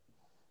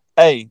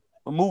 Hey,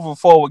 moving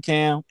forward,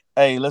 Cam.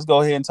 Hey, let's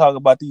go ahead and talk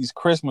about these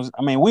Christmas.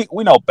 I mean,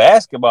 we know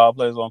basketball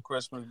plays on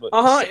Christmas, but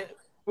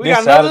we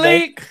got another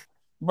league,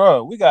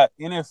 bro. We got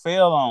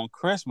NFL on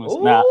Christmas.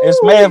 Ooh. Now, it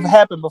may have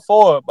happened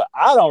before, but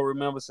I don't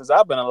remember since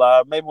I've been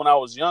alive. Maybe when I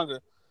was younger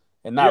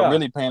and not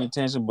really paying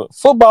attention. But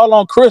football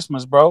on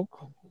Christmas, bro.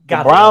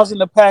 The Browns and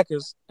the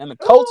Packers and the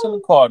Colts and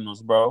the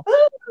Cardinals, bro.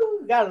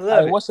 Gotta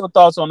love it. What's your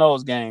thoughts on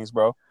those games,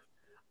 bro?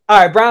 All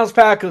right, Browns,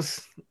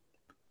 Packers,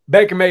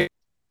 Baker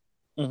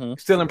Mayfield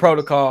still in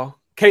protocol.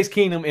 Case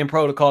Keenum in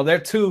protocol. They're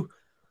two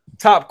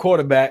top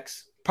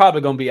quarterbacks.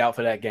 Probably going to be out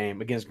for that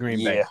game against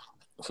Green Bay.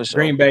 For sure.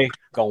 Green Bay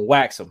going to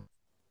wax them.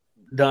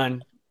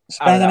 Done.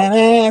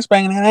 Yeah.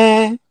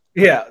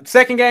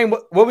 Second game,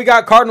 what we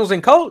got? Cardinals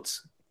and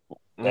Colts.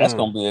 That's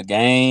going to be a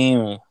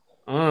game.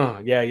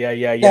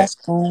 Yeah. That's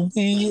going to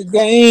be a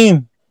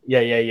game.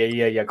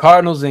 Yeah.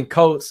 Cardinals and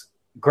Colts.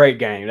 Great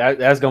game.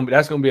 That's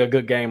gonna be a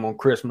good game on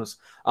Christmas.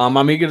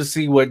 I'm eager to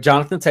see what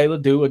Jonathan Taylor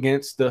do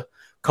against the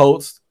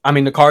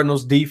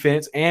Cardinals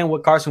defense, and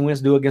what Carson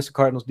Wentz do against the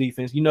Cardinals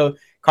defense. You know,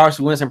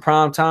 Carson Wentz in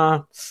prime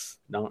time,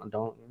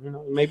 don't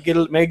maybe get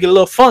a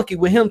little funky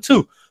with him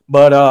too.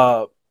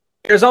 But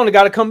Arizona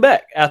got to come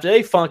back after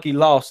a funky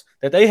loss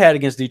that they had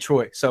against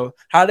Detroit. So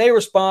how they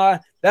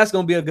respond, that's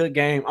gonna be a good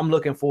game. I'm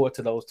looking forward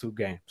to those two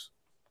games,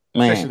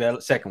 especially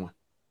that second one.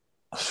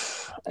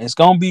 It's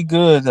gonna be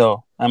good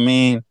though. I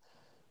mean,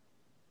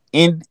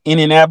 in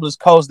Indianapolis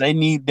Colts, they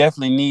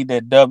definitely need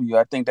that W.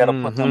 I think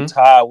that'll put them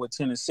tied with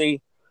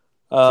Tennessee.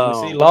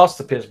 Tennessee lost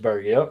to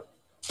Pittsburgh, yep.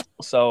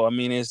 So, I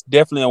mean, it's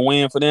definitely a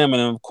win for them.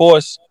 And, of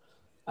course,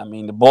 I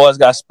mean, the boys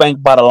got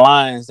spanked by the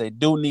Lions. They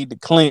do need to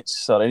clinch,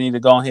 so they need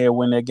to go ahead and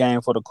win that game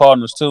for the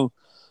Cardinals, too.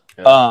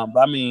 Yeah. But,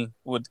 I mean,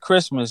 with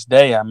Christmas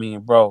Day, I mean,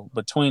 bro,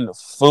 between the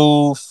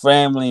food,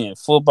 family, and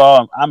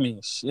football, I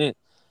mean, shit.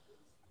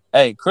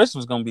 Hey,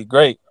 Christmas is going to be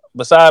great.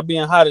 Besides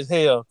being hot as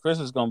hell,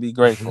 Christmas is going to be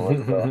great for us,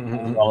 bro. I ain't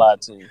going to lie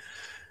to you.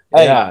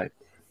 Hey, yeah.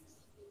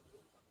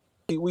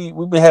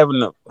 We've been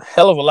having a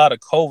hell of a lot of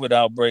COVID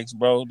outbreaks,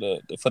 bro,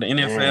 for the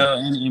NFL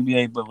and the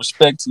NBA, but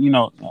respect,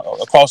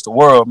 across the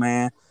world,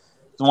 man.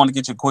 Just want to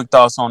get your quick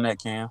thoughts on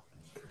that, Cam.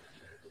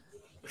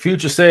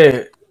 Future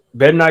said,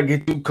 better not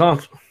get too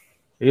comfortable.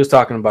 He was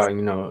talking about,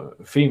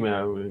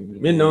 female.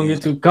 Men don't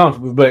get too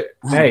comfortable, but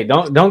hey,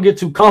 don't get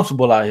too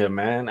comfortable out here,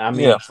 man. I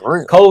mean, for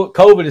real.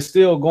 COVID is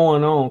still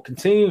going on.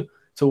 Continue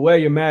to wear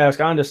your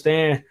mask. I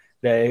understand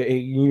that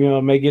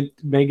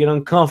may get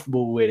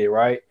uncomfortable with it,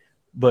 right?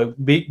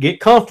 But get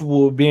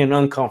comfortable with being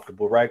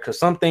uncomfortable, right? Because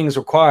some things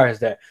requires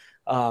that.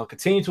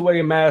 Continue to wear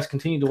your mask.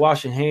 Continue to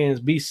wash your hands.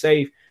 Be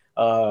safe.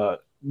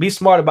 Be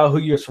smart about who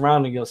you're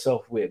surrounding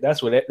yourself with.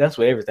 That's what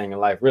everything in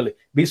life really.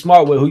 Be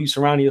smart with who you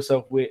surrounding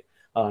yourself with.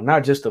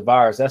 Not just the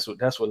virus. That's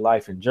what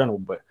life in general.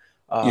 But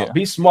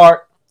be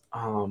smart.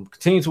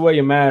 Continue to wear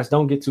your mask.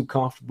 Don't get too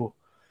comfortable.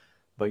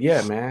 But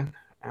yeah, man.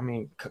 I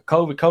mean,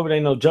 COVID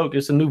ain't no joke.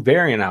 It's a new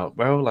variant out,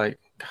 bro. Like,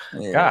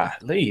 God,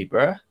 leave,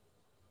 bro.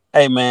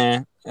 Hey,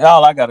 man.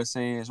 All I gotta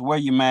say is wear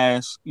your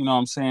mask. You know what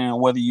I'm saying?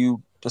 Whether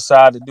you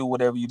decide to do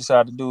whatever you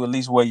decide to do, at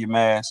least wear your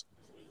mask.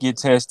 Get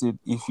tested.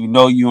 If you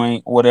know you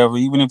ain't whatever,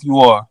 even if you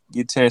are,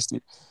 get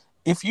tested.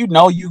 If you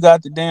know you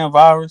got the damn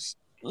virus,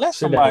 let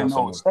somebody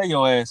know. Stay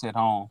your ass at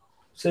home.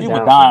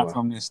 People dying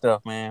from this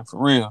stuff, man.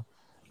 For real.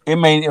 It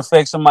may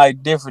affect somebody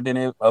different than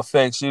it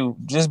affects you.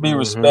 Just be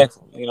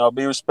respectful.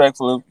 Be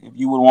respectful if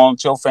you would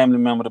want your family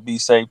member to be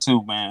safe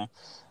too, man.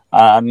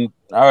 I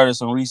heard of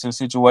some recent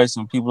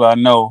situations, people I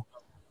know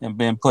and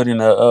been put in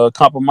a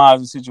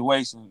compromising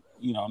situation,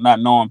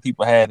 not knowing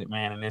people had it,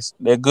 man. And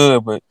they're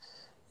good, but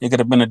it could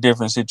have been a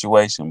different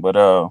situation.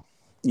 But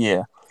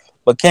yeah.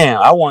 But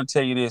Cam, I want to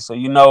tell you this.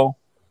 So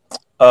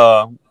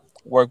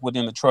work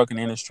within the trucking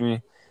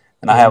industry,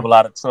 and I have a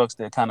lot of trucks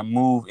that kind of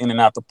move in and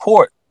out the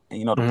port.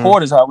 And the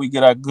port is how we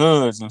get our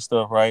goods and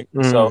stuff, right?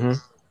 So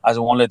I just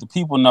want to let the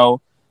people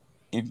know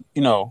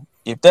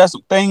if there's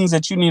some things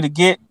that you need to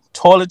get,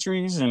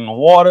 toiletries and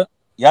water,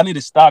 y'all need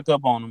to stock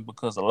up on them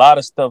because a lot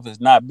of stuff has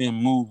not been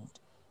moved,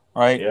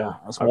 right? Yeah,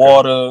 it's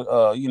water,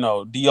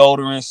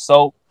 deodorant,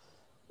 soap.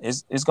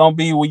 It's gonna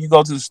be when you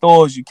go to the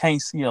stores, you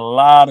can't see a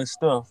lot of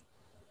stuff.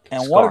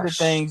 And one of the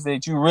things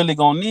that you really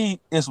gonna need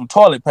is some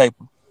toilet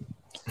paper.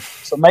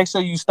 So make sure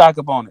you stock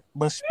up on it.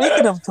 But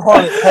speaking of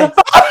toilet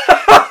paper,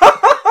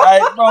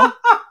 right, bro?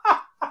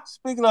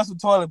 Speaking of some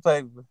toilet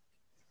paper,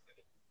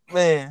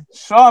 man,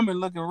 Charmin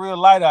looking real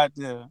light out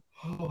there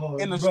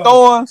in the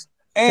stores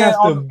and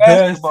on the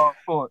basketball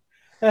court.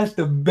 That's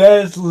the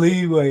best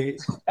leeway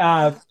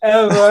I've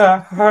ever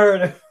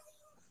heard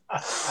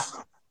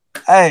of.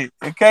 Hey,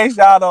 in case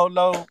y'all don't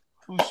know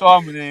who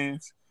Charmin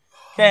is,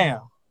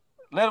 Cam,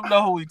 let them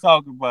know who we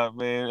talking about,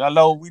 man. I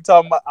know we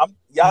talking about.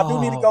 Y'all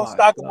do need to go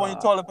stock up on your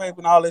toilet paper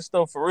and all that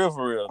stuff for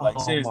real. Like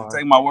seriously,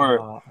 take my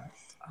word.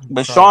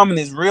 But Charmin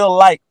is real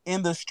light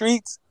in the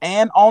streets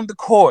and on the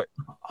court.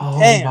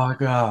 Cam, my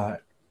God!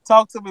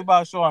 Talk to me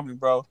about Charmin,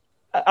 bro.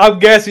 I'm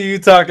guessing you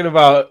talking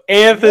about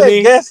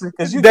Anthony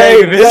because you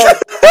Davis.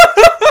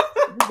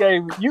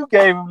 You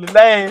gave him the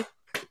name.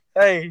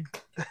 Hey.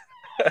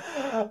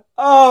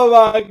 Oh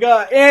my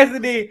God,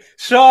 Anthony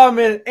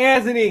Charmin.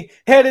 Anthony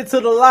headed to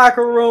the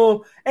locker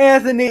room.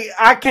 Anthony,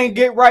 I can't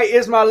get right.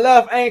 It's my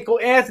left ankle.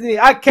 Anthony,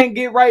 I can't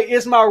get right.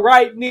 It's my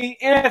right knee.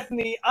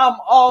 Anthony, I'm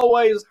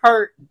always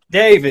hurt.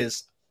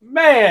 Davis,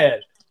 man,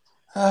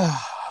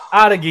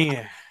 out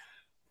again.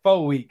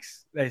 4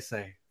 weeks, they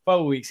say.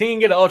 4 weeks. He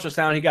didn't get an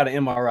ultrasound. He got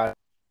an MRI.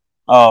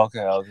 Oh,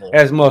 okay.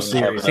 That's more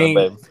serious. He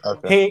ain't got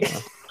an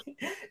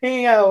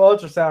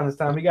ultrasound this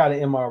time. He got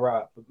an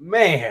MRI. But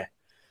man.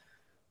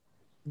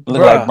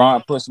 Look like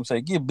Brian Pusham say,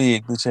 "Get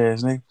big, bitch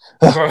ass nigga."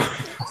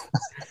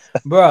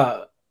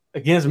 Bro,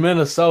 against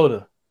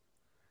Minnesota,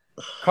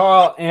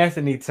 Carl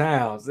Anthony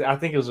Towns. I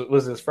think it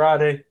was this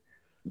Friday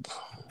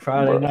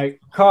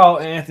night. Carl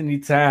Anthony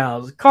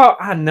Towns.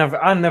 I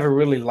never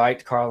really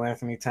liked Carl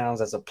Anthony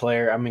Towns as a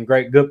player. I mean,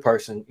 good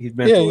person. He's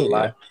been through a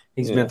lot.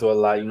 He's been through a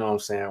lot. You know what I'm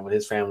saying, with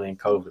his family and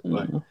COVID.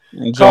 But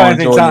Carl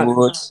Anthony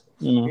Towns.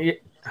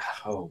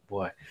 Oh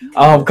boy,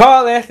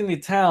 Carl Anthony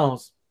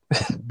Towns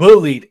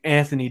bullied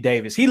Anthony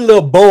Davis. He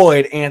little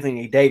boyed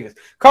Anthony Davis.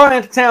 Carl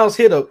Anthony Towns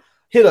hit a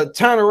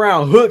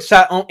turnaround hook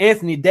shot on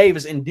Anthony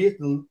Davis and did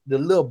the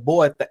little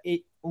boy thing.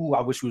 Ooh, I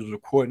wish we was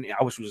recording it.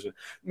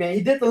 Man, he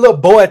did the little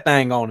boy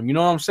thing on him. You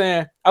know what I'm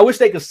saying? I wish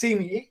they could see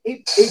me.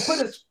 He put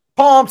his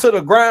palm to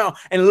the ground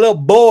and little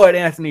boyed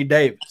Anthony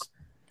Davis.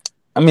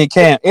 I mean,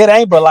 Cam, it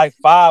ain't but like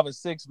 5 or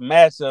 6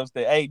 matchups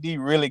that AD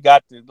really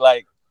got to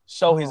like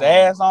show his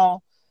ass on.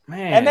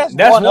 Man, and that's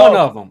one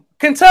of them.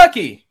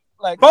 Kentucky.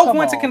 Like, both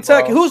went to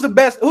Kentucky. Bro. Who's the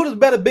best? Who's the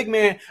better big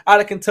man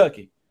out of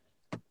Kentucky?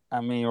 I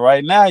mean,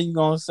 right now you're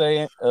gonna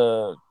say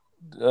Carl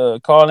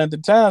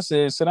Anthony Towns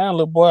said, "Sit down,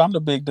 little boy. I'm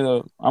the big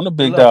dog. I'm the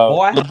big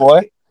dog,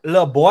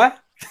 little boy."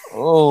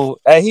 Oh,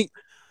 hey,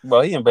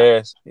 he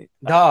embarrassed.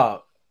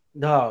 Dog.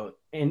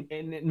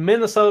 In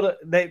Minnesota,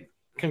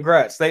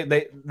 congrats.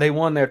 They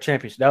won their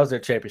championship. That was their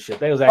championship.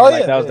 They was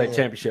acting that was their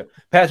championship.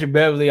 Patrick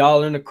Beverly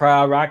all in the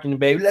crowd rocking the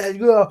baby. Let's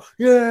go.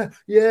 Yeah.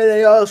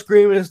 They all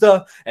screaming and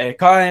stuff. And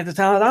Carl Anthony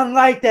Towns, I'm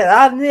like that.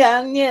 I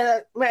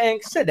man,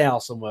 sit down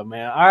somewhere,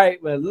 man. All right,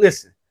 but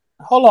listen.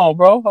 Hold on,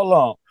 bro. Hold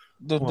on.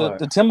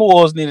 The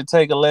Timberwolves need to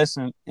take a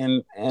lesson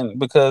and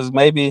because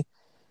maybe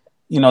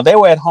they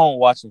were at home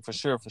watching for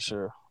sure.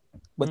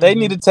 But they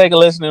need to take a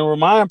lesson and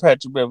remind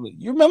Patrick Beverly.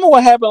 You remember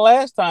what happened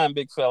last time,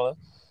 big fella,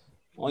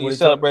 when you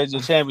celebrated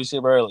your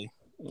championship early.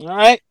 All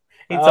right?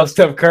 He told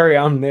Steph Curry,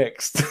 I'm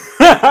next.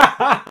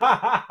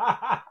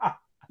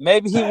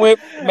 Maybe he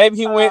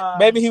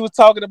was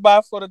talking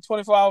about for the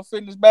 24-hour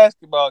fitness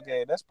basketball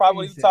game. That's probably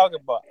what he was talking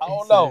about. I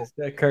don't know.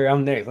 Steph Curry,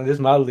 I'm next. This is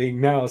my league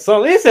now.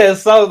 So he said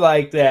something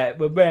like that.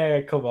 But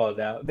man, come on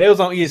now. They was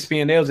on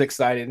ESPN. They was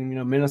excited.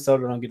 And,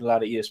 Minnesota don't get a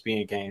lot of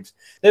ESPN games.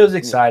 They was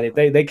excited.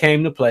 They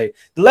came to play.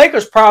 The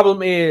Lakers'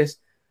 problem is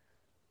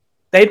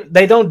they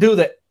don't do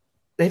that.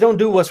 They don't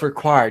do what's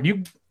required.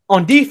 You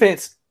on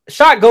defense,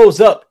 shot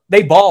goes up,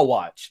 they ball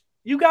watch.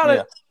 You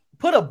gotta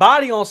put a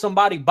body on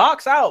somebody,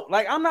 box out.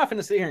 Like, I'm not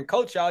finna sit here and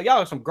coach y'all. Y'all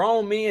are some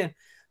grown men.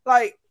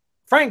 Like,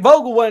 Frank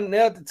Vogel wasn't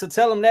there to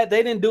tell them that.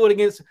 They didn't do it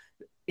against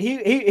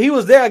he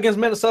was there against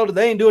Minnesota.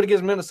 They didn't do it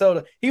against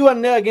Minnesota. He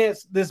wasn't there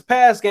against this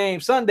past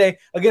game Sunday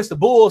against the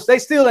Bulls. They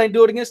still ain't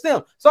do it against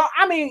them. So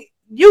I mean,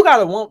 you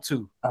gotta want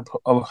to.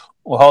 Well,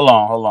 hold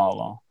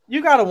on.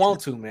 You gotta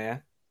want to,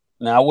 man.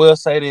 Now I will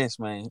say this,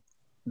 man.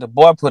 The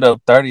boy put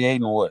up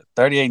 38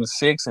 and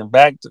 6, and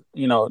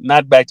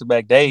not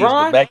back-to-back days,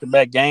 but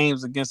back-to-back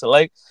games against the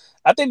Lakers.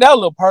 I think that was a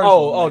little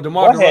personal.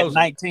 DeMar DeRozan had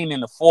 19 in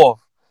the fourth.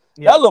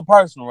 Yeah. That was a little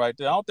personal right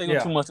there. I don't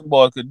think too much the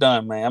boy could have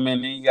done, man. I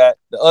mean, then you got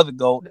the other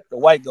goat, the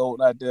white goat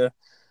out there.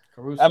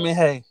 Caruso. I mean,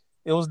 hey,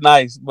 it was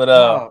nice,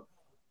 but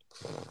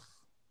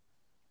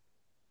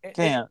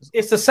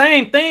it's the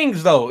same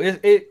things though.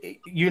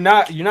 You're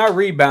not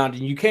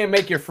rebounding. You can't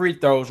make your free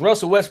throws.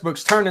 Russell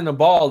Westbrook's turning the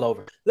ball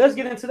over. Let's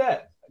get into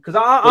that. Because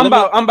I'm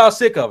about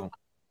sick of them.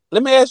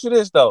 Let me ask you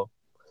this though.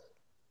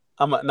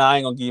 I ain't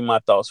gonna give you my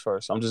thoughts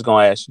first. I'm just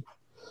gonna ask you.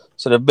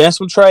 So there've been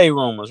some trade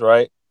rumors,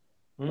 right?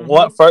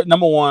 Mm-hmm.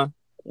 Number one,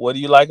 what do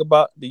you like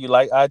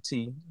IT,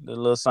 the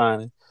little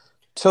signing?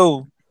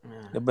 Two,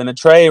 there've been a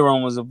trade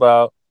rumors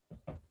about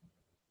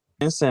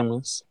Ben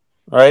Simmons,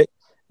 right?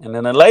 And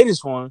then the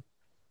latest one,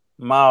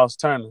 Miles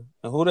Turner.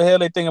 And who the hell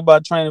they think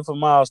about training for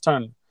Miles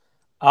Turner?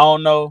 I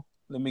don't know.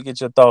 Let me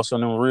get your thoughts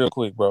on them real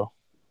quick, bro.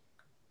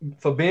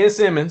 For Ben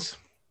Simmons,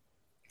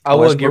 I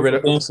would get rid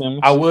of Ben Simmons.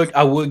 I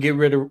would get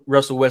rid of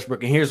Russell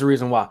Westbrook, and here's the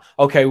reason why.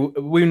 Okay,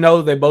 we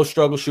know they both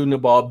struggle shooting the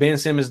ball. Ben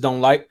Simmons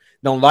don't like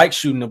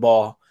shooting the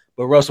ball,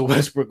 but Russell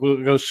Westbrook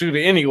will go shoot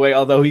it anyway,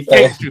 although he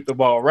can't shoot the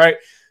ball, right?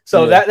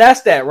 So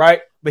that's that,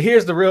 right? But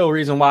here's the real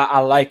reason why I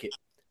like it.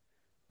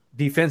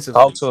 Defensively,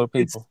 talk to the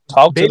people.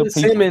 Ben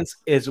Simmons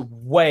is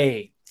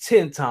way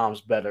 10 times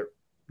better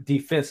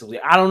defensively.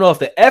 I don't know if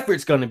the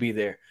effort's going to be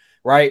there.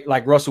 Right?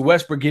 Like Russell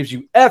Westbrook gives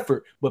you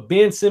effort, but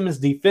Ben Simmons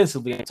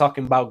defensively, I'm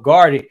talking about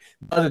guarding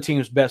the other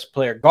team's best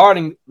player,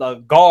 guarding the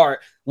guard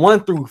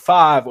 1 through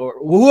 5 or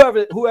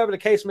whoever the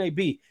case may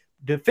be,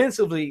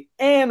 defensively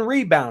and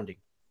rebounding,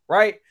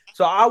 right?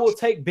 So I will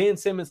take Ben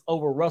Simmons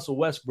over Russell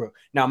Westbrook.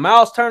 Now,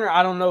 Miles Turner,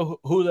 I don't know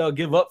who they'll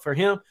give up for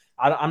him.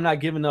 I'm not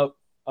giving up.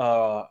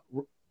 I'm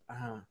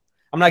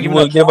not giving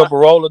up. Give up a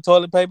roll of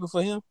toilet paper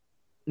for him?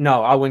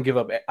 No, I wouldn't give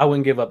up. I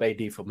wouldn't give up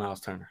AD for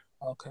Miles Turner.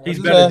 Okay, he's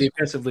better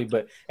defensively,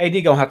 but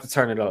AD gonna have to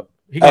turn it up.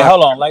 Hey,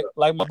 hold on, like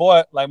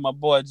my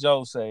boy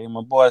Joe say.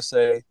 My boy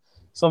say,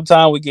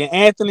 sometimes we get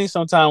Anthony,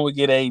 sometimes we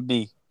get AD.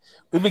 We've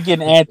been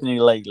getting Anthony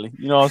lately.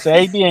 You know what I'm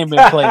saying? AD ain't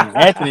been playing.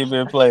 Anthony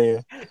been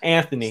playing.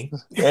 Anthony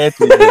been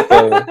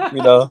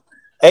playing.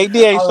 AD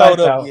ain't showed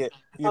up yet.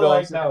 You know what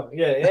I'm saying?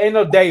 Yeah, ain't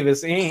no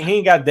Davis. He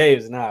ain't got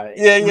Davis now.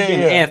 Yeah.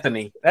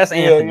 Anthony. That's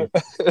Anthony.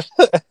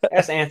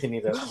 That's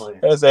Anthony that's playing.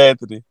 That's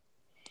Anthony.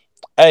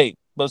 Hey,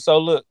 but so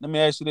look, let me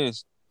ask you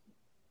this.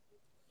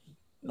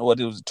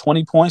 What it was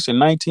 20 points in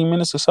 19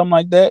 minutes or something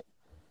like that?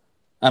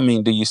 I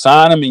mean, do you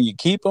sign him and you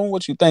keep him?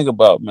 What you think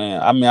about,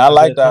 man? I mean, I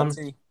like the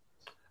IT.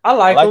 I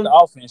like him. The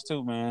offense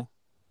too, man.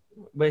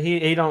 But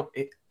he don't.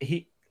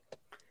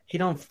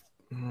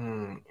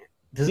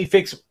 Does he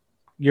fix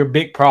your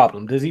big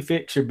problem? Does he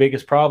fix your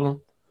biggest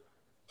problem?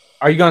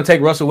 Are you going to take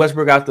Russell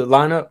Westbrook out the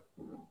lineup?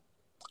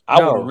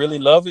 I would really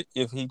love it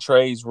if he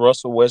trades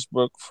Russell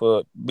Westbrook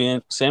for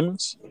Ben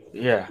Simmons.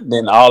 Yeah.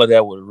 Then all of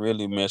that would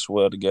really mesh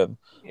well together.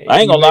 I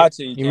ain't going to lie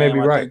to you. You may be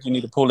right. I think you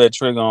need to pull that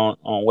trigger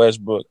on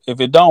Westbrook.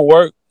 If it don't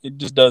work, it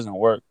just doesn't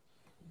work.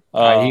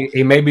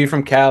 He may be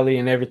from Cali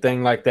and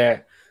everything like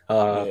that.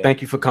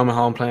 Thank you for coming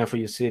home playing for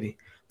your city.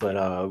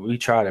 But we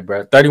tried it,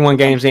 bro. 31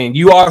 games in.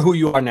 You are who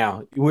you are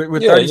now. We're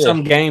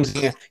 30-some games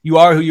in. You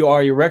are who you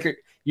are. Your record,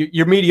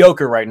 you're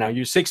mediocre right now.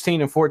 You're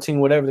 16-14,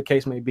 whatever the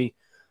case may be.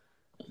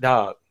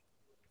 Dog.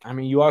 I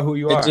mean, you are who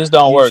you are. It just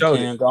don't work,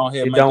 man. Go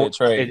ahead and make that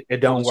trade. It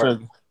don't work.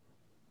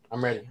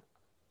 I'm ready.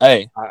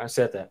 Hey. I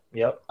said that.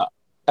 Yep.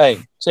 Hey,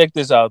 check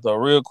this out, though,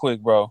 real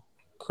quick, bro.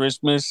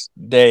 Christmas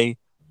Day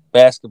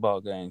basketball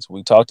games.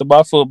 We talked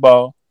about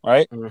football,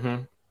 right?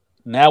 Mm-hmm.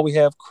 Now we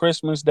have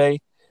Christmas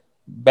Day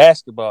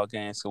basketball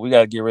games. So we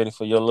got to get ready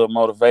for your little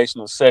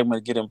motivational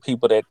segment, getting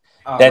people that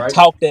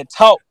talk. You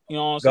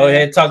know what I'm saying? Go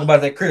ahead and talk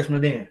about that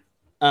Christmas then.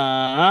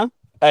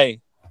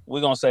 Hey. We're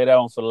going to say that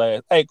one for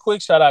last. Hey,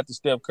 quick shout out to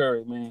Steph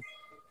Curry, man.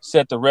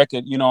 Set the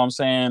record, you know what I'm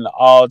saying, the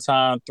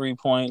all-time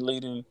three-point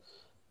leading.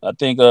 I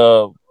think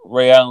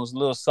Ray Allen was a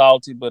little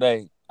salty, but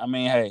hey,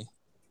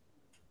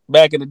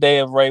 back in the day,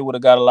 if Ray would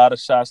have got a lot of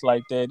shots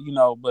like that, you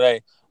know. But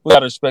hey, we got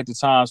to respect the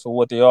times for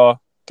what they are.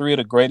 3 of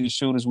the greatest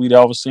shooters we'd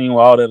ever seen.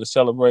 We're all there to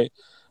celebrate.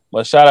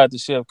 But shout out to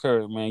Chef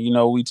Curry, man. You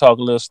know, we talk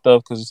a little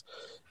stuff because,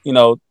 you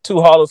know,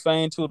 2 Hall of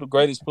Fame, 2 of the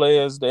greatest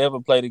players to ever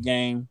play the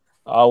game.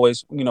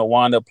 Always, you know,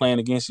 wind up playing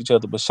against each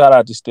other. But shout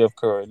out to Steph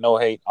Curry. No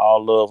hate,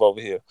 all love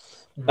over here.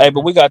 Hey,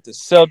 but we got the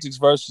Celtics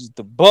versus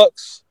the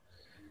Bucks.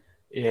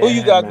 Yeah, who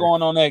you got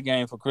going on that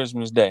game for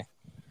Christmas Day?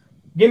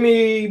 Give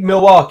me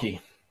Milwaukee.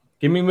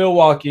 I'm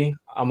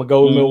going to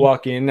go with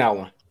Milwaukee in that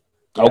one.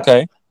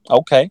 Yeah.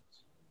 Okay.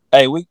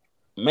 Hey,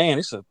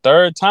 it's a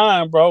third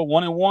time, bro.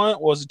 1-1,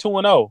 or was it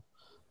 2-0?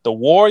 The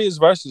Warriors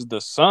versus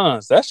the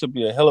Suns. That should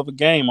be a hell of a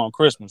game on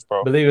Christmas, bro.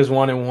 I believe it's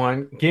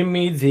 1-1. Give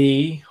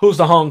me who's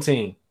the home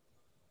team?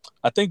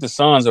 I think the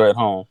Suns are at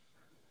home.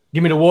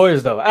 Give me the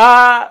Warriors, though.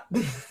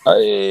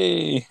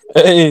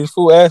 Hey,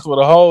 fool asked for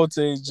the whole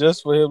team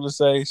just for him to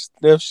say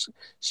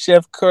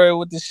Chef Curry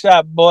with the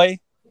shot, boy.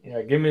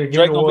 Yeah, give me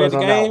Drake the gonna be Warriors at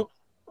the on game.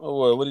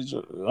 Oh, what did you?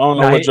 I don't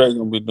know what Drake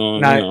gonna be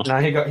doing.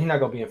 He's not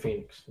gonna be in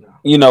Phoenix. No.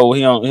 You know,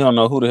 he don't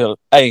know who the hell.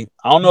 Hey,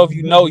 I don't know if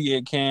you know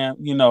yet, Cam.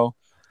 You know,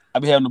 I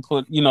be having to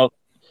put, you know,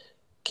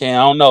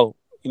 Cam. I don't know.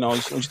 You know, when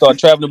you start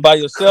traveling by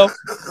yourself,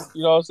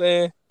 you know what I'm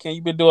saying? Cam,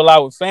 you been doing a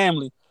lot with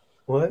family.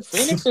 What?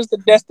 Phoenix is the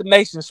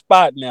destination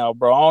spot now,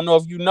 bro. I don't know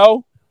if you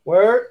know.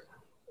 Where?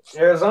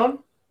 Arizona?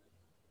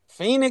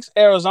 Phoenix,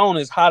 Arizona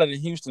is hotter than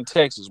Houston,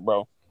 Texas,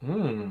 bro.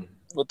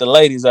 With the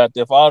ladies out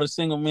there, for all the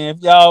single men,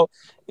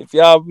 if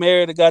y'all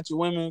married or got your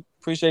women,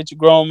 appreciate your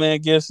grown man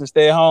gifts and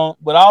stay at home.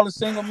 But all the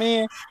single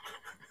men,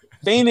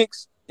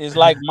 Phoenix is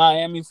like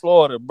Miami,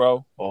 Florida,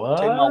 bro. What?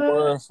 Take my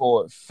word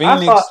for it.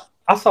 Phoenix.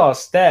 I saw a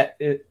stat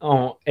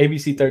on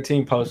ABC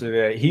 13 posted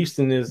that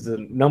Houston is the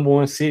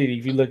 #1 city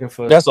if you're looking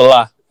for. That's a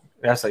lie.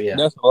 That's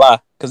a lie.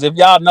 Because if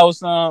y'all know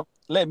some,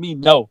 let me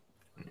know.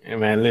 Hey,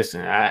 man,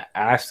 listen,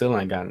 I still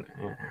ain't got it.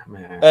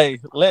 Man. Hey,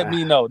 let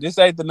me know. This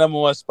ain't the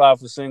 #1 spot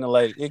for single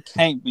ladies. It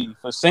can't be.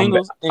 For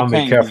singles, I'm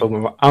gonna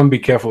be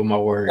careful with my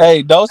words.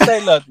 Hey, don't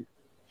say nothing.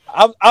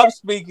 I'm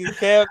speaking,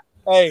 Kev.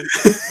 Hey,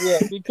 yeah,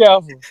 be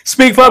careful.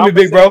 Speak for me,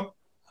 big bro.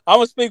 I'm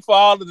gonna speak for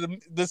all of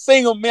the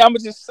single men. I'm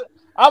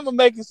gonna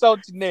make it so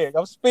generic.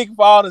 I'm speaking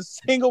for all the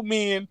single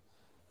men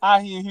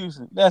out here in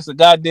Houston. That's a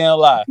goddamn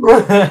lie.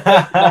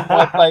 That's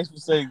one place for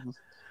singles.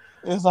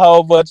 It's a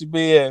whole bunch of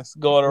BS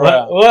going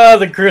around. What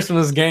other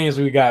Christmas games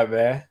we got,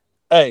 man?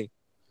 Hey,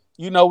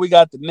 you know we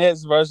got the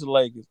Nets versus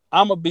Lakers.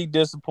 I'm gonna be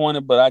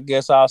disappointed, but I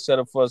guess I'll set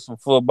up for some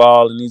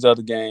football and these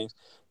other games.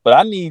 But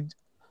I need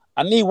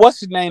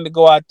what's his name to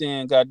go out there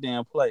and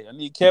goddamn play. I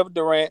need Kevin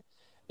Durant.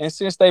 And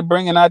since they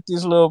bringing out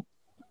this little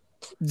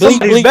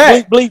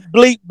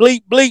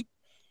bleep.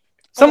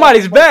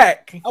 Somebody's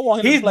back. I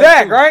want him He's to play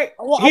back, too. right?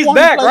 He's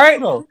back, right?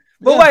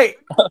 But wait.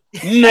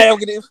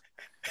 Negative.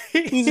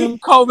 He's in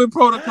COVID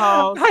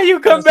protocols. How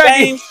you come the back?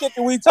 Same shit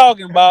that we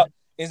talking about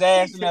is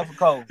ass in there for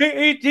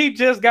COVID. He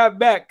just got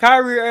back.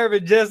 Kyrie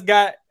Irving just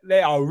got.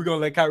 We're gonna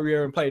let Kyrie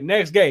Irving play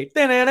next game.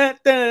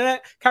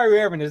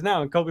 Kyrie Irving is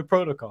now in COVID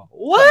protocol.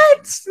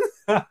 What?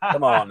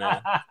 Come on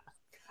now.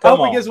 I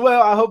hope he gets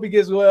well. I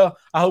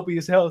hope he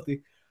is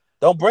healthy.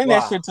 Don't bring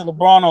that shit to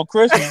LeBron on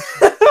Christmas.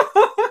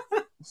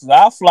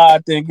 I'll fly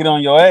out there and get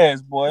on your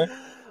ass, boy.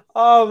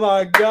 Oh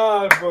my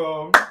God,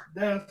 bro.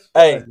 That's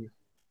funny.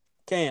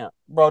 Cam,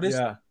 bro,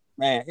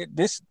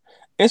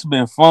 it's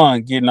been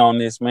fun getting on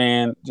this,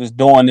 man. Just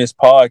doing this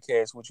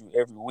podcast with you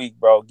every week,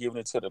 bro. Giving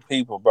it to the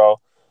people,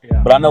 bro.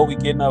 Yeah. But I know we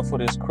getting up for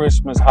this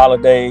Christmas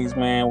holidays,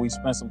 man. We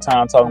spent some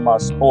time talking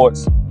about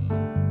sports.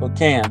 But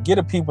Cam, get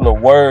the people a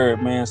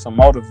word, man, some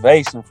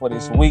motivation for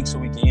this week so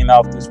we can end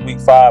off this week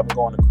 5 and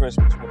go into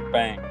Christmas with a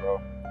bang, bro.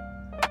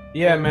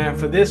 Yeah, man.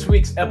 For this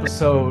week's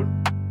episode,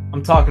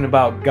 I'm talking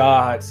about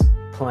God's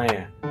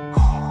plan.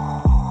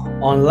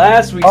 On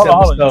last week's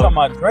episode, you talking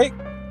about Drake,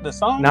 the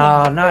song?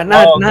 Not.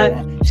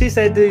 She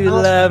said, "Do you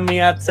love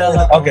me?" I tell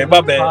her, "Okay, my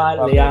bad. I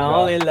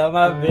only love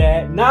my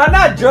bad."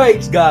 Not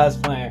Drake's God's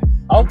plan.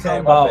 I'm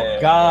talking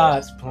about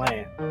God's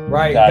plan,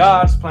 right? Gotcha.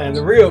 God's plan,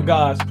 the real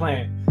God's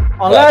plan.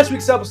 On last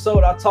week's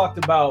episode, I talked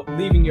about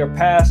leaving your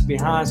past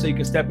behind so you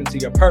can step into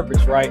your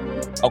purpose, right?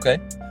 Okay.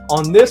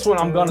 On this one,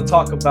 I'm going to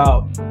talk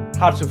about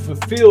how to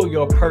fulfill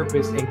your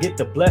purpose and get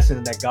the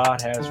blessings that God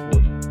has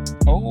for you.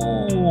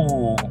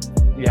 Oh.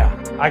 Yeah.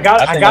 I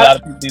think a lot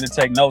of people need to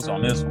take notes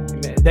on this one.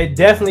 They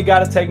definitely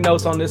got to take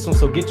notes on this one,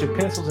 so get your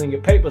pencils and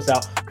your papers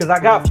out because I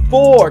got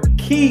 4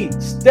 key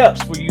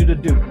steps for you to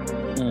do.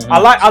 Mm-hmm. I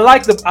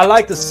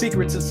like the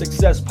Secret to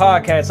Success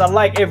podcast. I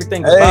like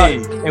everything about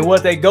it and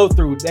what they go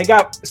through. They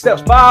got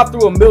steps 5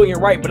 through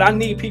 1,000,000 right, but I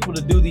need people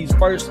to do these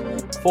first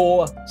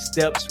 4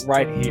 steps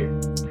right here.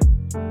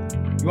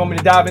 You want me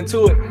to dive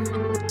into it?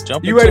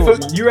 You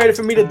ready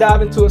for me to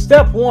dive into it?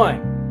 Step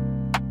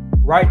 1,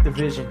 write the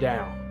vision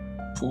down.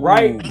 Ooh.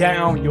 Write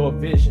down your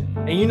vision.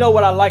 And you know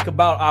what I like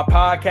about our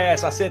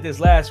podcast? I said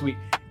this last week.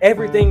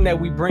 Everything that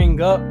we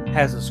bring up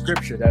has a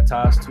scripture that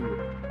ties to it.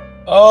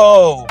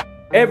 Oh.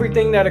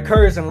 Everything that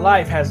occurs in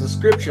life has a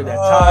scripture that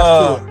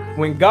ties to it.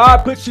 When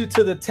God puts you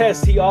to the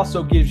test, he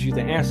also gives you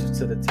the answers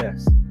to the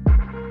test.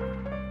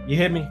 You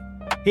hear me?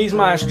 He's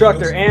my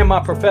instructor and my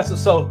professor.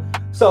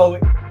 So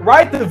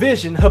write the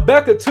vision.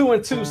 Habakkuk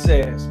 2:2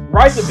 says,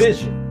 write the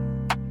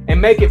vision and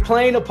make it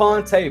plain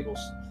upon tables,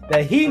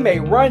 that he may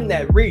run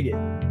that read it.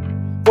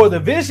 For the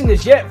vision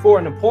is yet for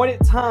an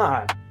appointed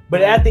time,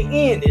 but at the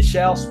end it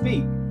shall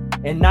speak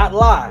and not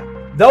lie.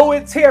 Though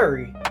it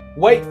tarry,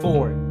 wait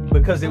for it,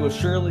 because it will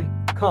surely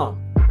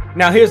come.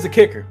 Now here's the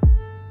kicker.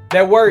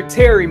 That word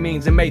tarry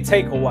means it may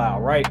take a while,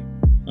 right?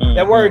 Mm-hmm.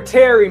 That word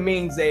tarry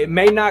means that it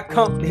may not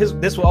come. This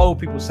is what old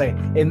people say.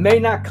 It may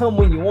not come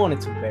when you want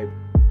it to, baby.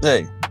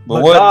 Hey,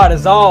 but God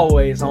is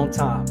always on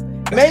time.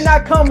 It may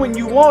not come when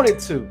you want it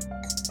to,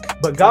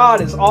 but God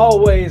is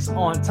always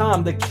on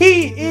time. The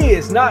key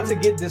is not to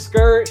get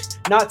discouraged,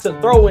 not to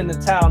throw in the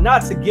towel,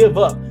 not to give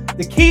up.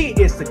 The key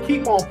is to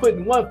keep on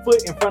putting one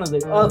foot in front of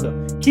the other.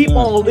 Keep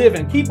on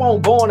living. Keep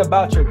on going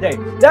about your day.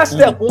 That's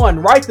step one.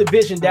 Write the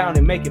vision down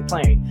and make it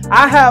plain.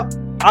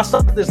 I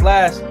started this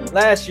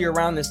last year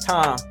around this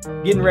time,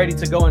 getting ready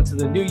to go into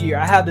the new year.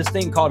 I have this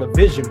thing called a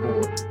vision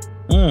board.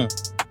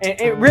 And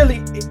it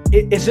really,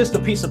 it's just a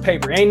piece of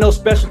paper. Ain't no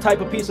special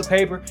type of piece of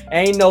paper.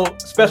 Ain't no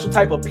special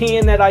type of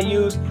pen that I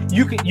use.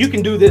 You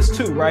can do this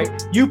too, right?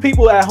 You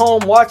people at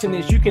home watching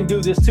this, you can do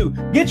this too.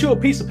 Get you a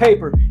piece of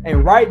paper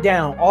and write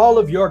down all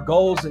of your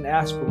goals and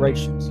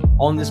aspirations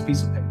on this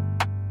piece of paper.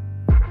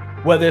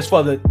 Whether it's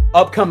for the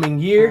upcoming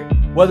year,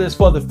 whether it's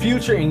for the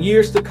future and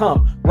years to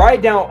come,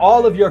 write down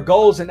all of your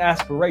goals and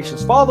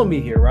aspirations. Follow me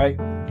here, right?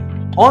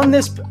 On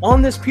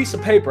this piece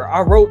of paper,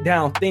 I wrote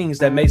down things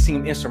that may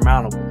seem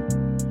insurmountable.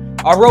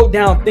 I wrote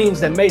down things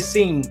that may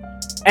seem,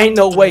 ain't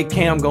no way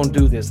Cam gonna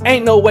do this.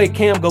 Ain't no way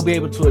Cam gonna be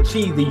able to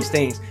achieve these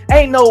things.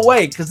 Ain't no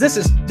way, because this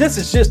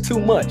is just too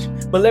much.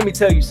 But let me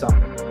tell you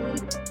something.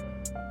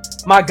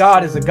 My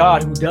God is a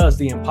God who does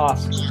the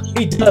impossible.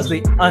 He does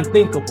the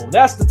unthinkable.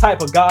 That's the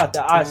type of God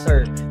that I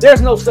serve.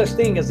 There's no such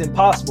thing as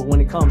impossible when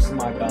it comes to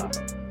my God.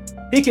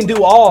 He can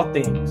do all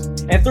things.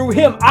 And through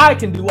him, I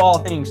can do all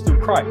things through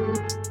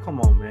Christ. Come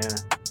on,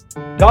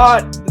 man.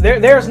 God,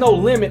 there's no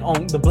limit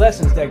on the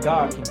blessings that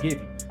God can give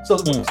you. So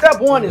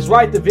step one is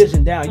write the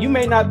vision down.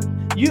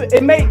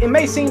 It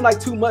may seem like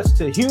too much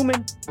to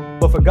human,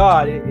 but for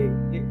God,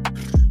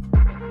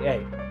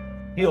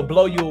 he'll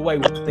blow you away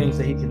with the things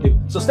that he can do.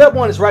 So step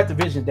one is write the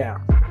vision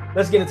down.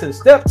 Let's get into it.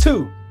 Step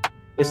two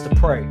is to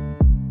pray.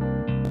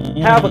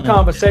 Have a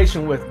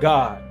conversation with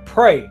God.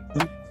 Pray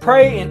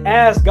and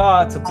ask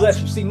God to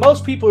bless you. See,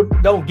 most people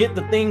don't get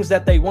the things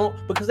that they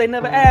want because they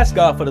never ask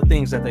God for the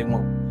things that they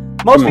want.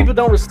 Most people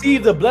don't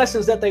receive the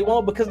blessings that they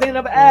want because they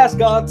never ask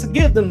God to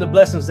give them the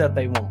blessings that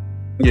they want.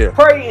 Yeah.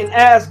 Pray and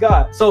ask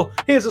God. So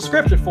here's a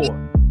scripture for it.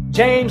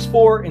 James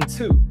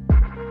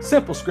 4:2.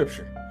 Simple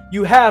scripture.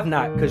 You have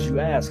not because you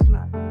ask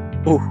not.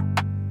 Ooh.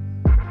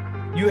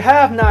 You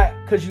have not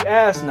because you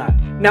ask not.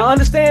 Now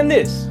understand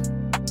this.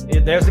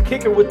 There's a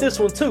kicker with this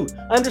one too.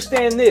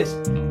 Understand this,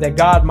 that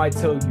God might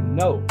tell you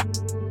no.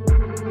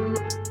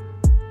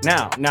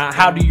 Now,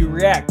 how do you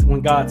react when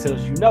God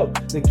tells you no?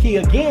 The key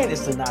again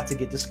is to not to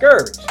get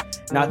discouraged,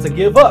 not to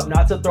give up,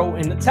 not to throw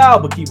in the towel,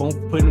 but keep on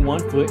putting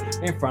one foot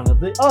in front of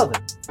the other.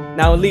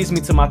 Now it leads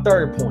me to my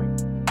third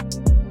point.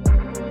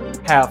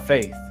 Have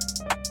faith.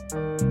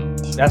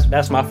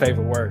 That's my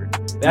favorite word.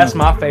 That's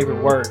my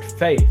favorite word,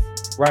 faith,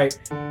 right?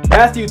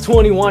 Matthew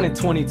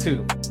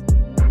 21:22.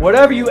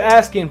 Whatever you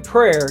ask in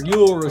prayer, you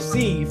will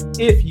receive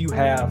if you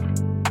have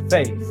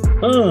faith.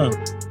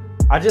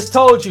 I just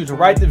told you to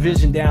write the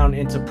vision down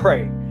and to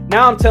pray.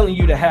 Now I'm telling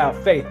you to have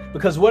faith,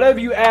 because whatever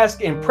you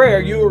ask in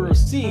prayer, you will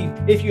receive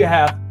if you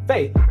have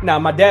faith. Now,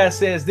 my dad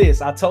says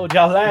this. I told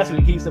y'all last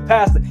week, he's the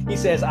pastor. He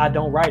says, I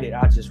don't write it,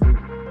 I just read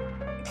it.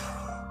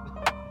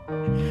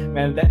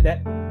 Man,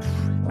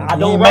 I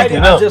don't write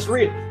it, I just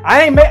read it.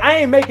 I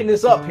ain't making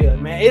this up here,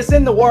 man. It's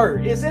in the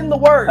word. It's in the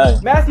word. Hey.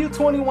 Matthew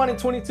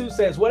 21:22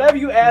 says, whatever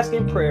you ask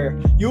in prayer,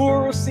 you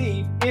will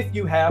receive if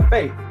you have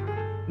faith.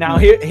 Now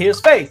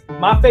here's faith.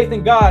 My faith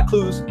in God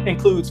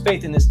includes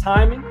faith in his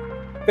timing,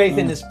 faith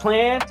in his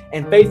plan,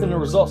 and faith in the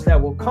results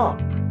that will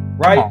come.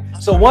 Right?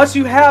 So once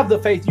you have the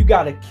faith, you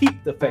got to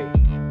keep the faith.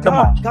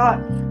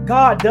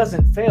 God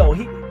doesn't fail.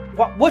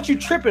 What you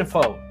tripping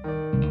for?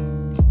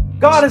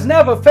 God has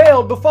never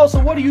failed before, so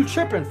what are you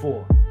tripping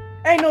for?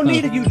 Ain't no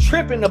need of you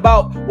tripping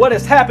about what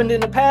has happened in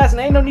the past,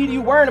 and ain't no need of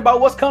you worrying about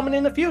what's coming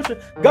in the future.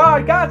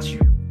 God got you.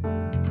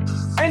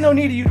 Ain't no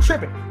need of you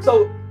tripping.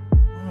 So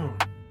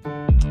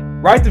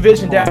write the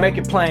vision down, make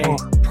it plain.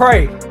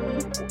 Pray.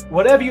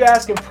 Whatever you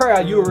ask in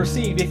prayer, you will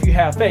receive if you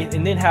have faith,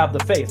 and then have the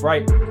faith,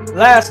 right?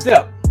 Last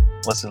step.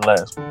 What's the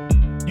last one?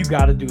 You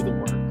got to do the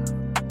work.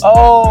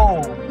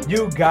 Oh.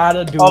 You got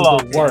to do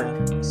the work.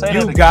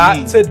 You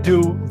got to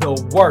do the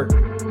work.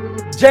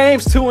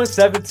 James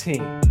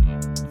 2:17.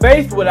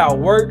 Faith without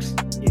works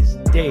is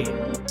dead.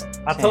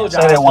 I told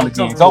y'all. Say that one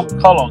again.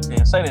 Hold on,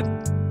 Ken. Say that.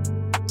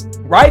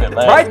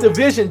 Write the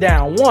vision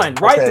down. 1,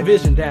 write the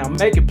vision down.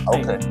 Make it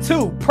plain.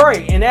 2,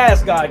 pray and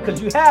ask God, because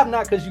you have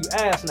not because you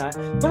ask not.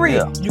 3,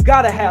 you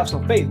got to have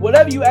some faith.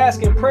 Whatever you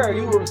ask in prayer,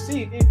 you will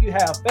receive if you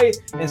have faith.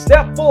 And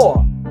step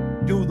 4,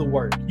 do the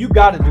work. You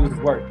got to do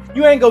the work.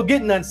 You ain't gonna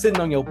get nothing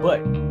sitting on your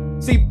butt.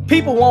 See,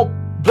 people want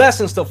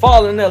blessings to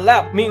fall in their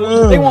lap. I mean,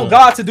 they want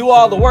God to do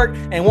all the work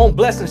and want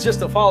blessings just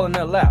to fall in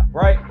their lap,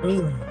 right?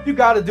 You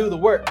got to do the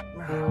work.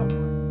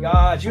 Oh,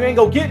 God, you ain't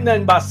gonna get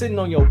nothing by sitting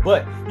on your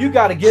butt. You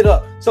got to get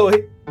up. So,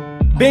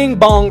 bing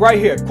bong right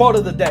here, quote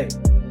of the day.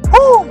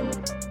 Woo!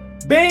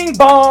 Bing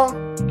bong.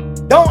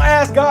 Don't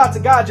ask God to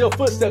guide your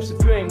footsteps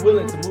if you ain't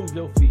willing to move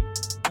your feet.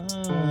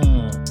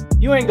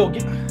 You ain't gonna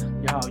get,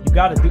 y'all. You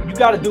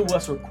gotta do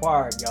what's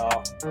required,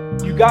 y'all.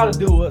 You gotta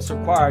do what's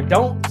required.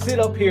 Don't sit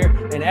up here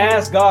and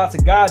ask God to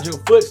guide your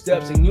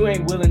footsteps and you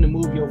ain't willing to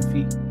move your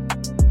feet.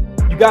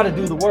 You gotta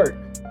do the work.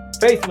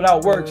 Faith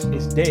without works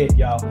is dead,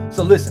 y'all.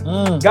 So listen,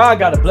 God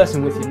got a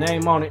blessing with your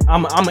name on it.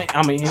 I'm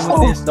in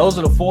with this. Those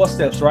are the 4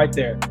 steps right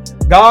there.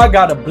 God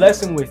got a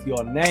blessing with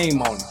your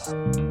name on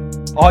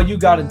it. All you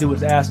gotta do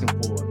is ask him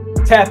for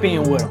it. Tap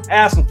in with him.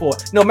 Ask him for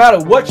it. No matter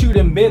what you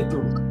done been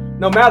through.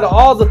 No matter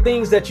all the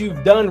things that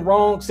you've done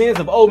wrong, sins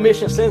of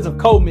omission, sins of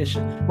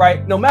commission,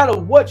 right? No matter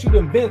what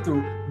you've been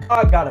through,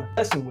 God got a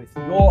blessing with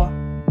your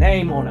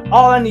name on it.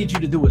 All I need you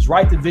to do is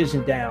write the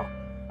vision down,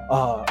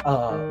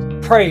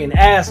 pray and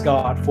ask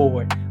God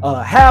for it,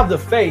 have the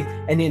faith,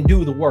 and then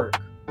do the work,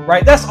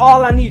 right? That's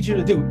all I need you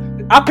to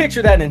do. I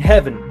picture that in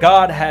heaven.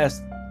 God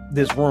has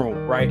this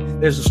room, right?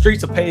 There's the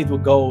streets are paved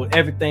with gold.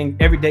 Everything,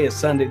 every day is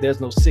Sunday. There's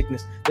no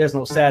sickness, there's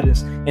no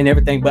sadness and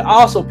everything. But I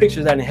also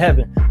picture that in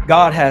heaven,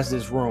 God has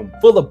this room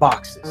full of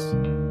boxes,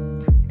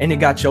 and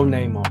it got your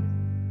name on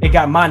it. It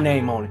got my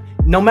name on it.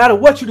 No matter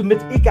what you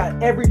admit, it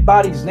got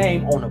everybody's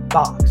name on a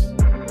box,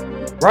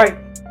 right?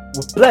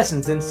 With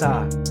blessings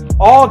inside.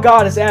 All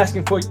God is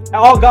asking for,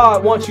 all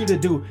God wants you to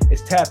do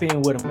is tap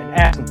in with him and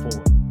ask him for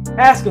it.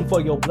 Ask him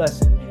for your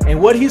blessing. And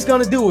what he's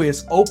going to do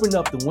is open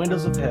up the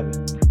windows of heaven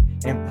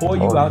and pour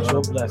you out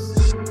your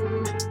blessings.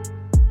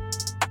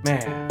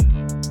 Man,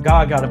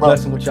 God got a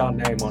blessing with y'all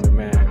name on it,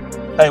 man.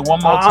 Hey, one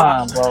more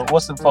time, bro.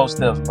 What's the 4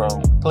 steps, bro?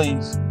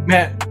 Please.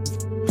 Man,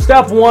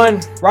 step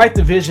 1, write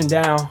the vision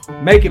down.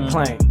 Make it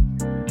plain.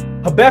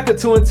 Habakkuk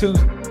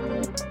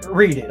 2:2,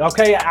 read it,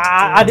 okay?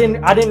 I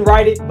didn't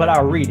write it, but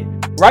I'll read it.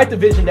 Write the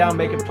vision down,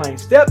 make it plain.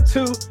 Step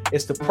 2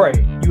 is to pray.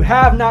 You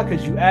have not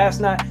because you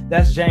ask not.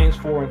 That's James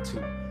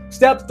 4:2.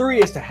 Step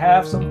 3 is to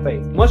have some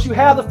faith. Once you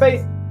have the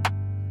faith,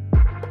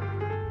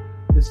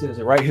 this is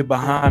it right here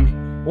behind me.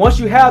 Once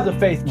you have the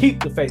faith,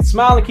 keep the faith.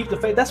 Smile and keep the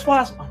faith. That's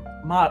why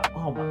my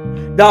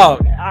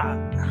dog.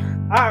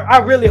 I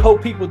really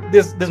hope people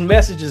this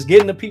message is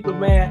getting to people,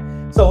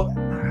 man. So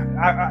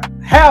I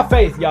have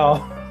faith,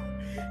 y'all.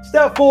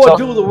 Step 4,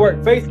 do the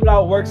work. Faith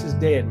without works is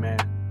dead, man.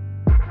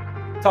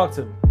 Talk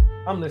to me.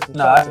 I'm listening.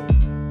 I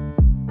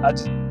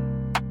just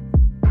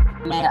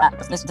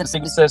listen to the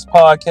Seriousness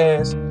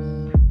podcast.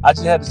 I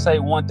just had to say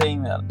one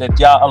thing that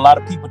a lot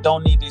of people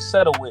don't need to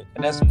settle with,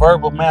 and that's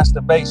verbal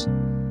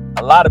masturbation.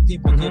 A lot of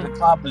people get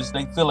accomplished.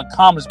 They feel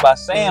accomplished by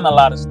saying a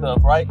lot of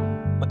stuff, right?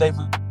 But they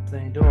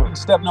ain't doing.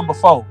 Step number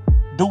 4,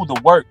 do the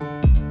work.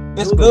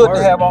 It's good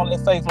to have all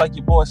that faith, like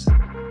your boy said,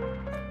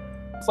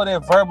 for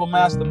that verbal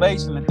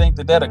masturbation and think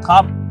that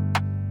accomplished.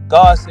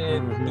 God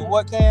said, do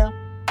what, Cam?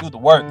 Do the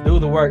work. Do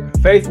the work.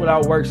 Faith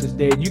without works is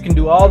dead. You can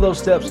do all those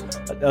steps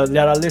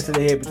that I listed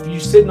ahead, but if you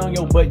sitting on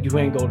your butt, you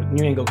ain't go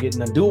get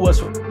nothing. Go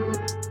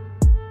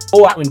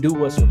out and do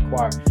what's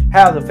required.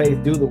 Have the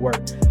faith. Do the work.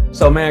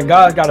 So, man,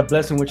 God got a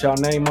blessing with y'all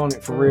name on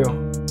it for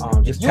real.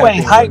 Just you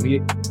ain't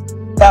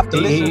hyped after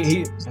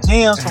listening to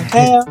gems from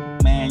Cam,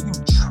 man. You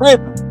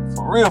tripping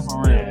for real,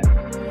 for real. Man,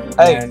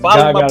 hey,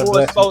 follow my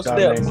boy's 4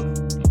 steps.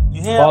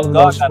 You hear? Follow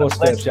those 4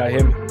 steps. Y'all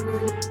hear me?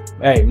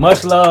 Hey,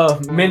 much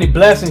love, many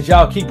blessings.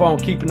 Y'all keep on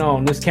keeping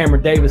on. This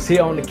Camron Davis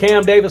here on the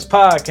Cam Davis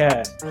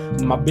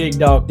podcast. My big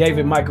dog,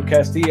 David Michael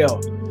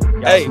Castillo.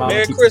 Hey,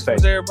 Merry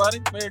Christmas,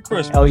 everybody. Merry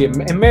Christmas. Hell yeah,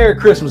 and Merry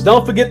Christmas.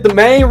 Don't forget the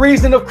main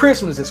reason of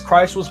Christmas is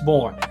Christ was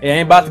born. It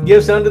ain't about the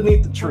gifts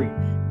underneath the tree.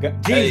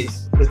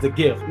 Jesus is the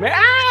gift. Man,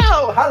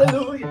 ow,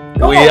 hallelujah.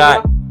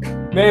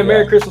 Man,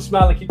 Merry Christmas,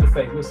 smile and keep the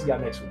faith. We'll see y'all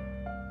next week.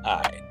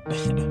 All right.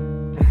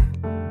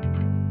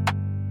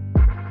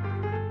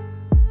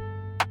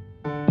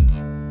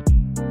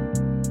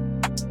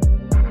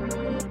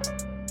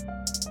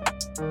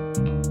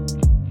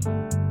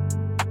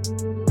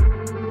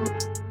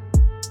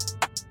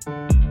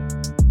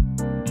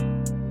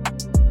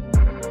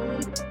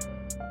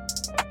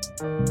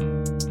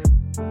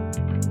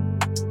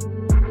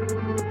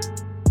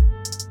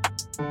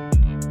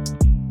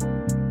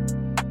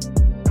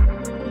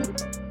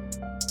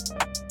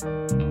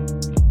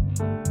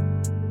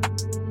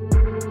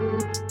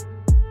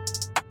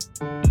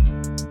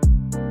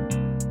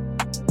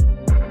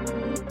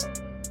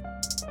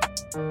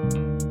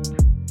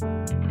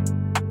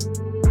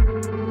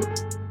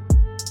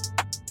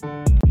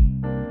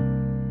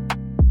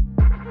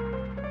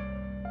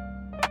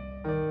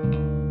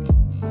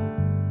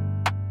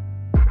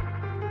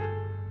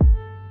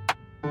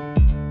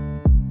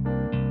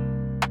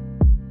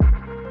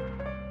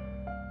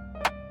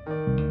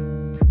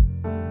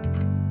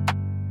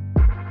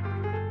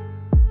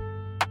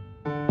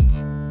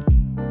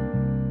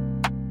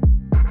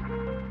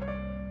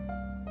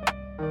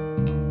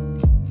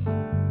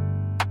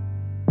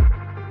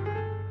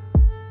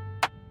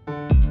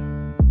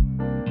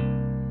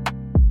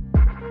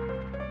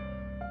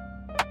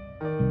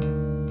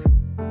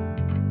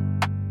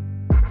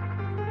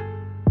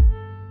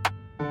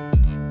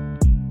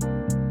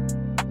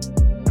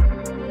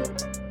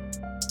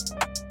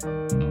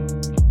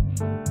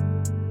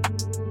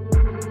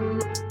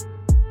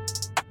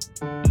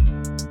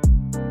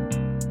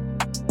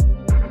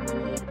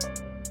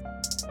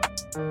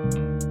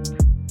 Peace.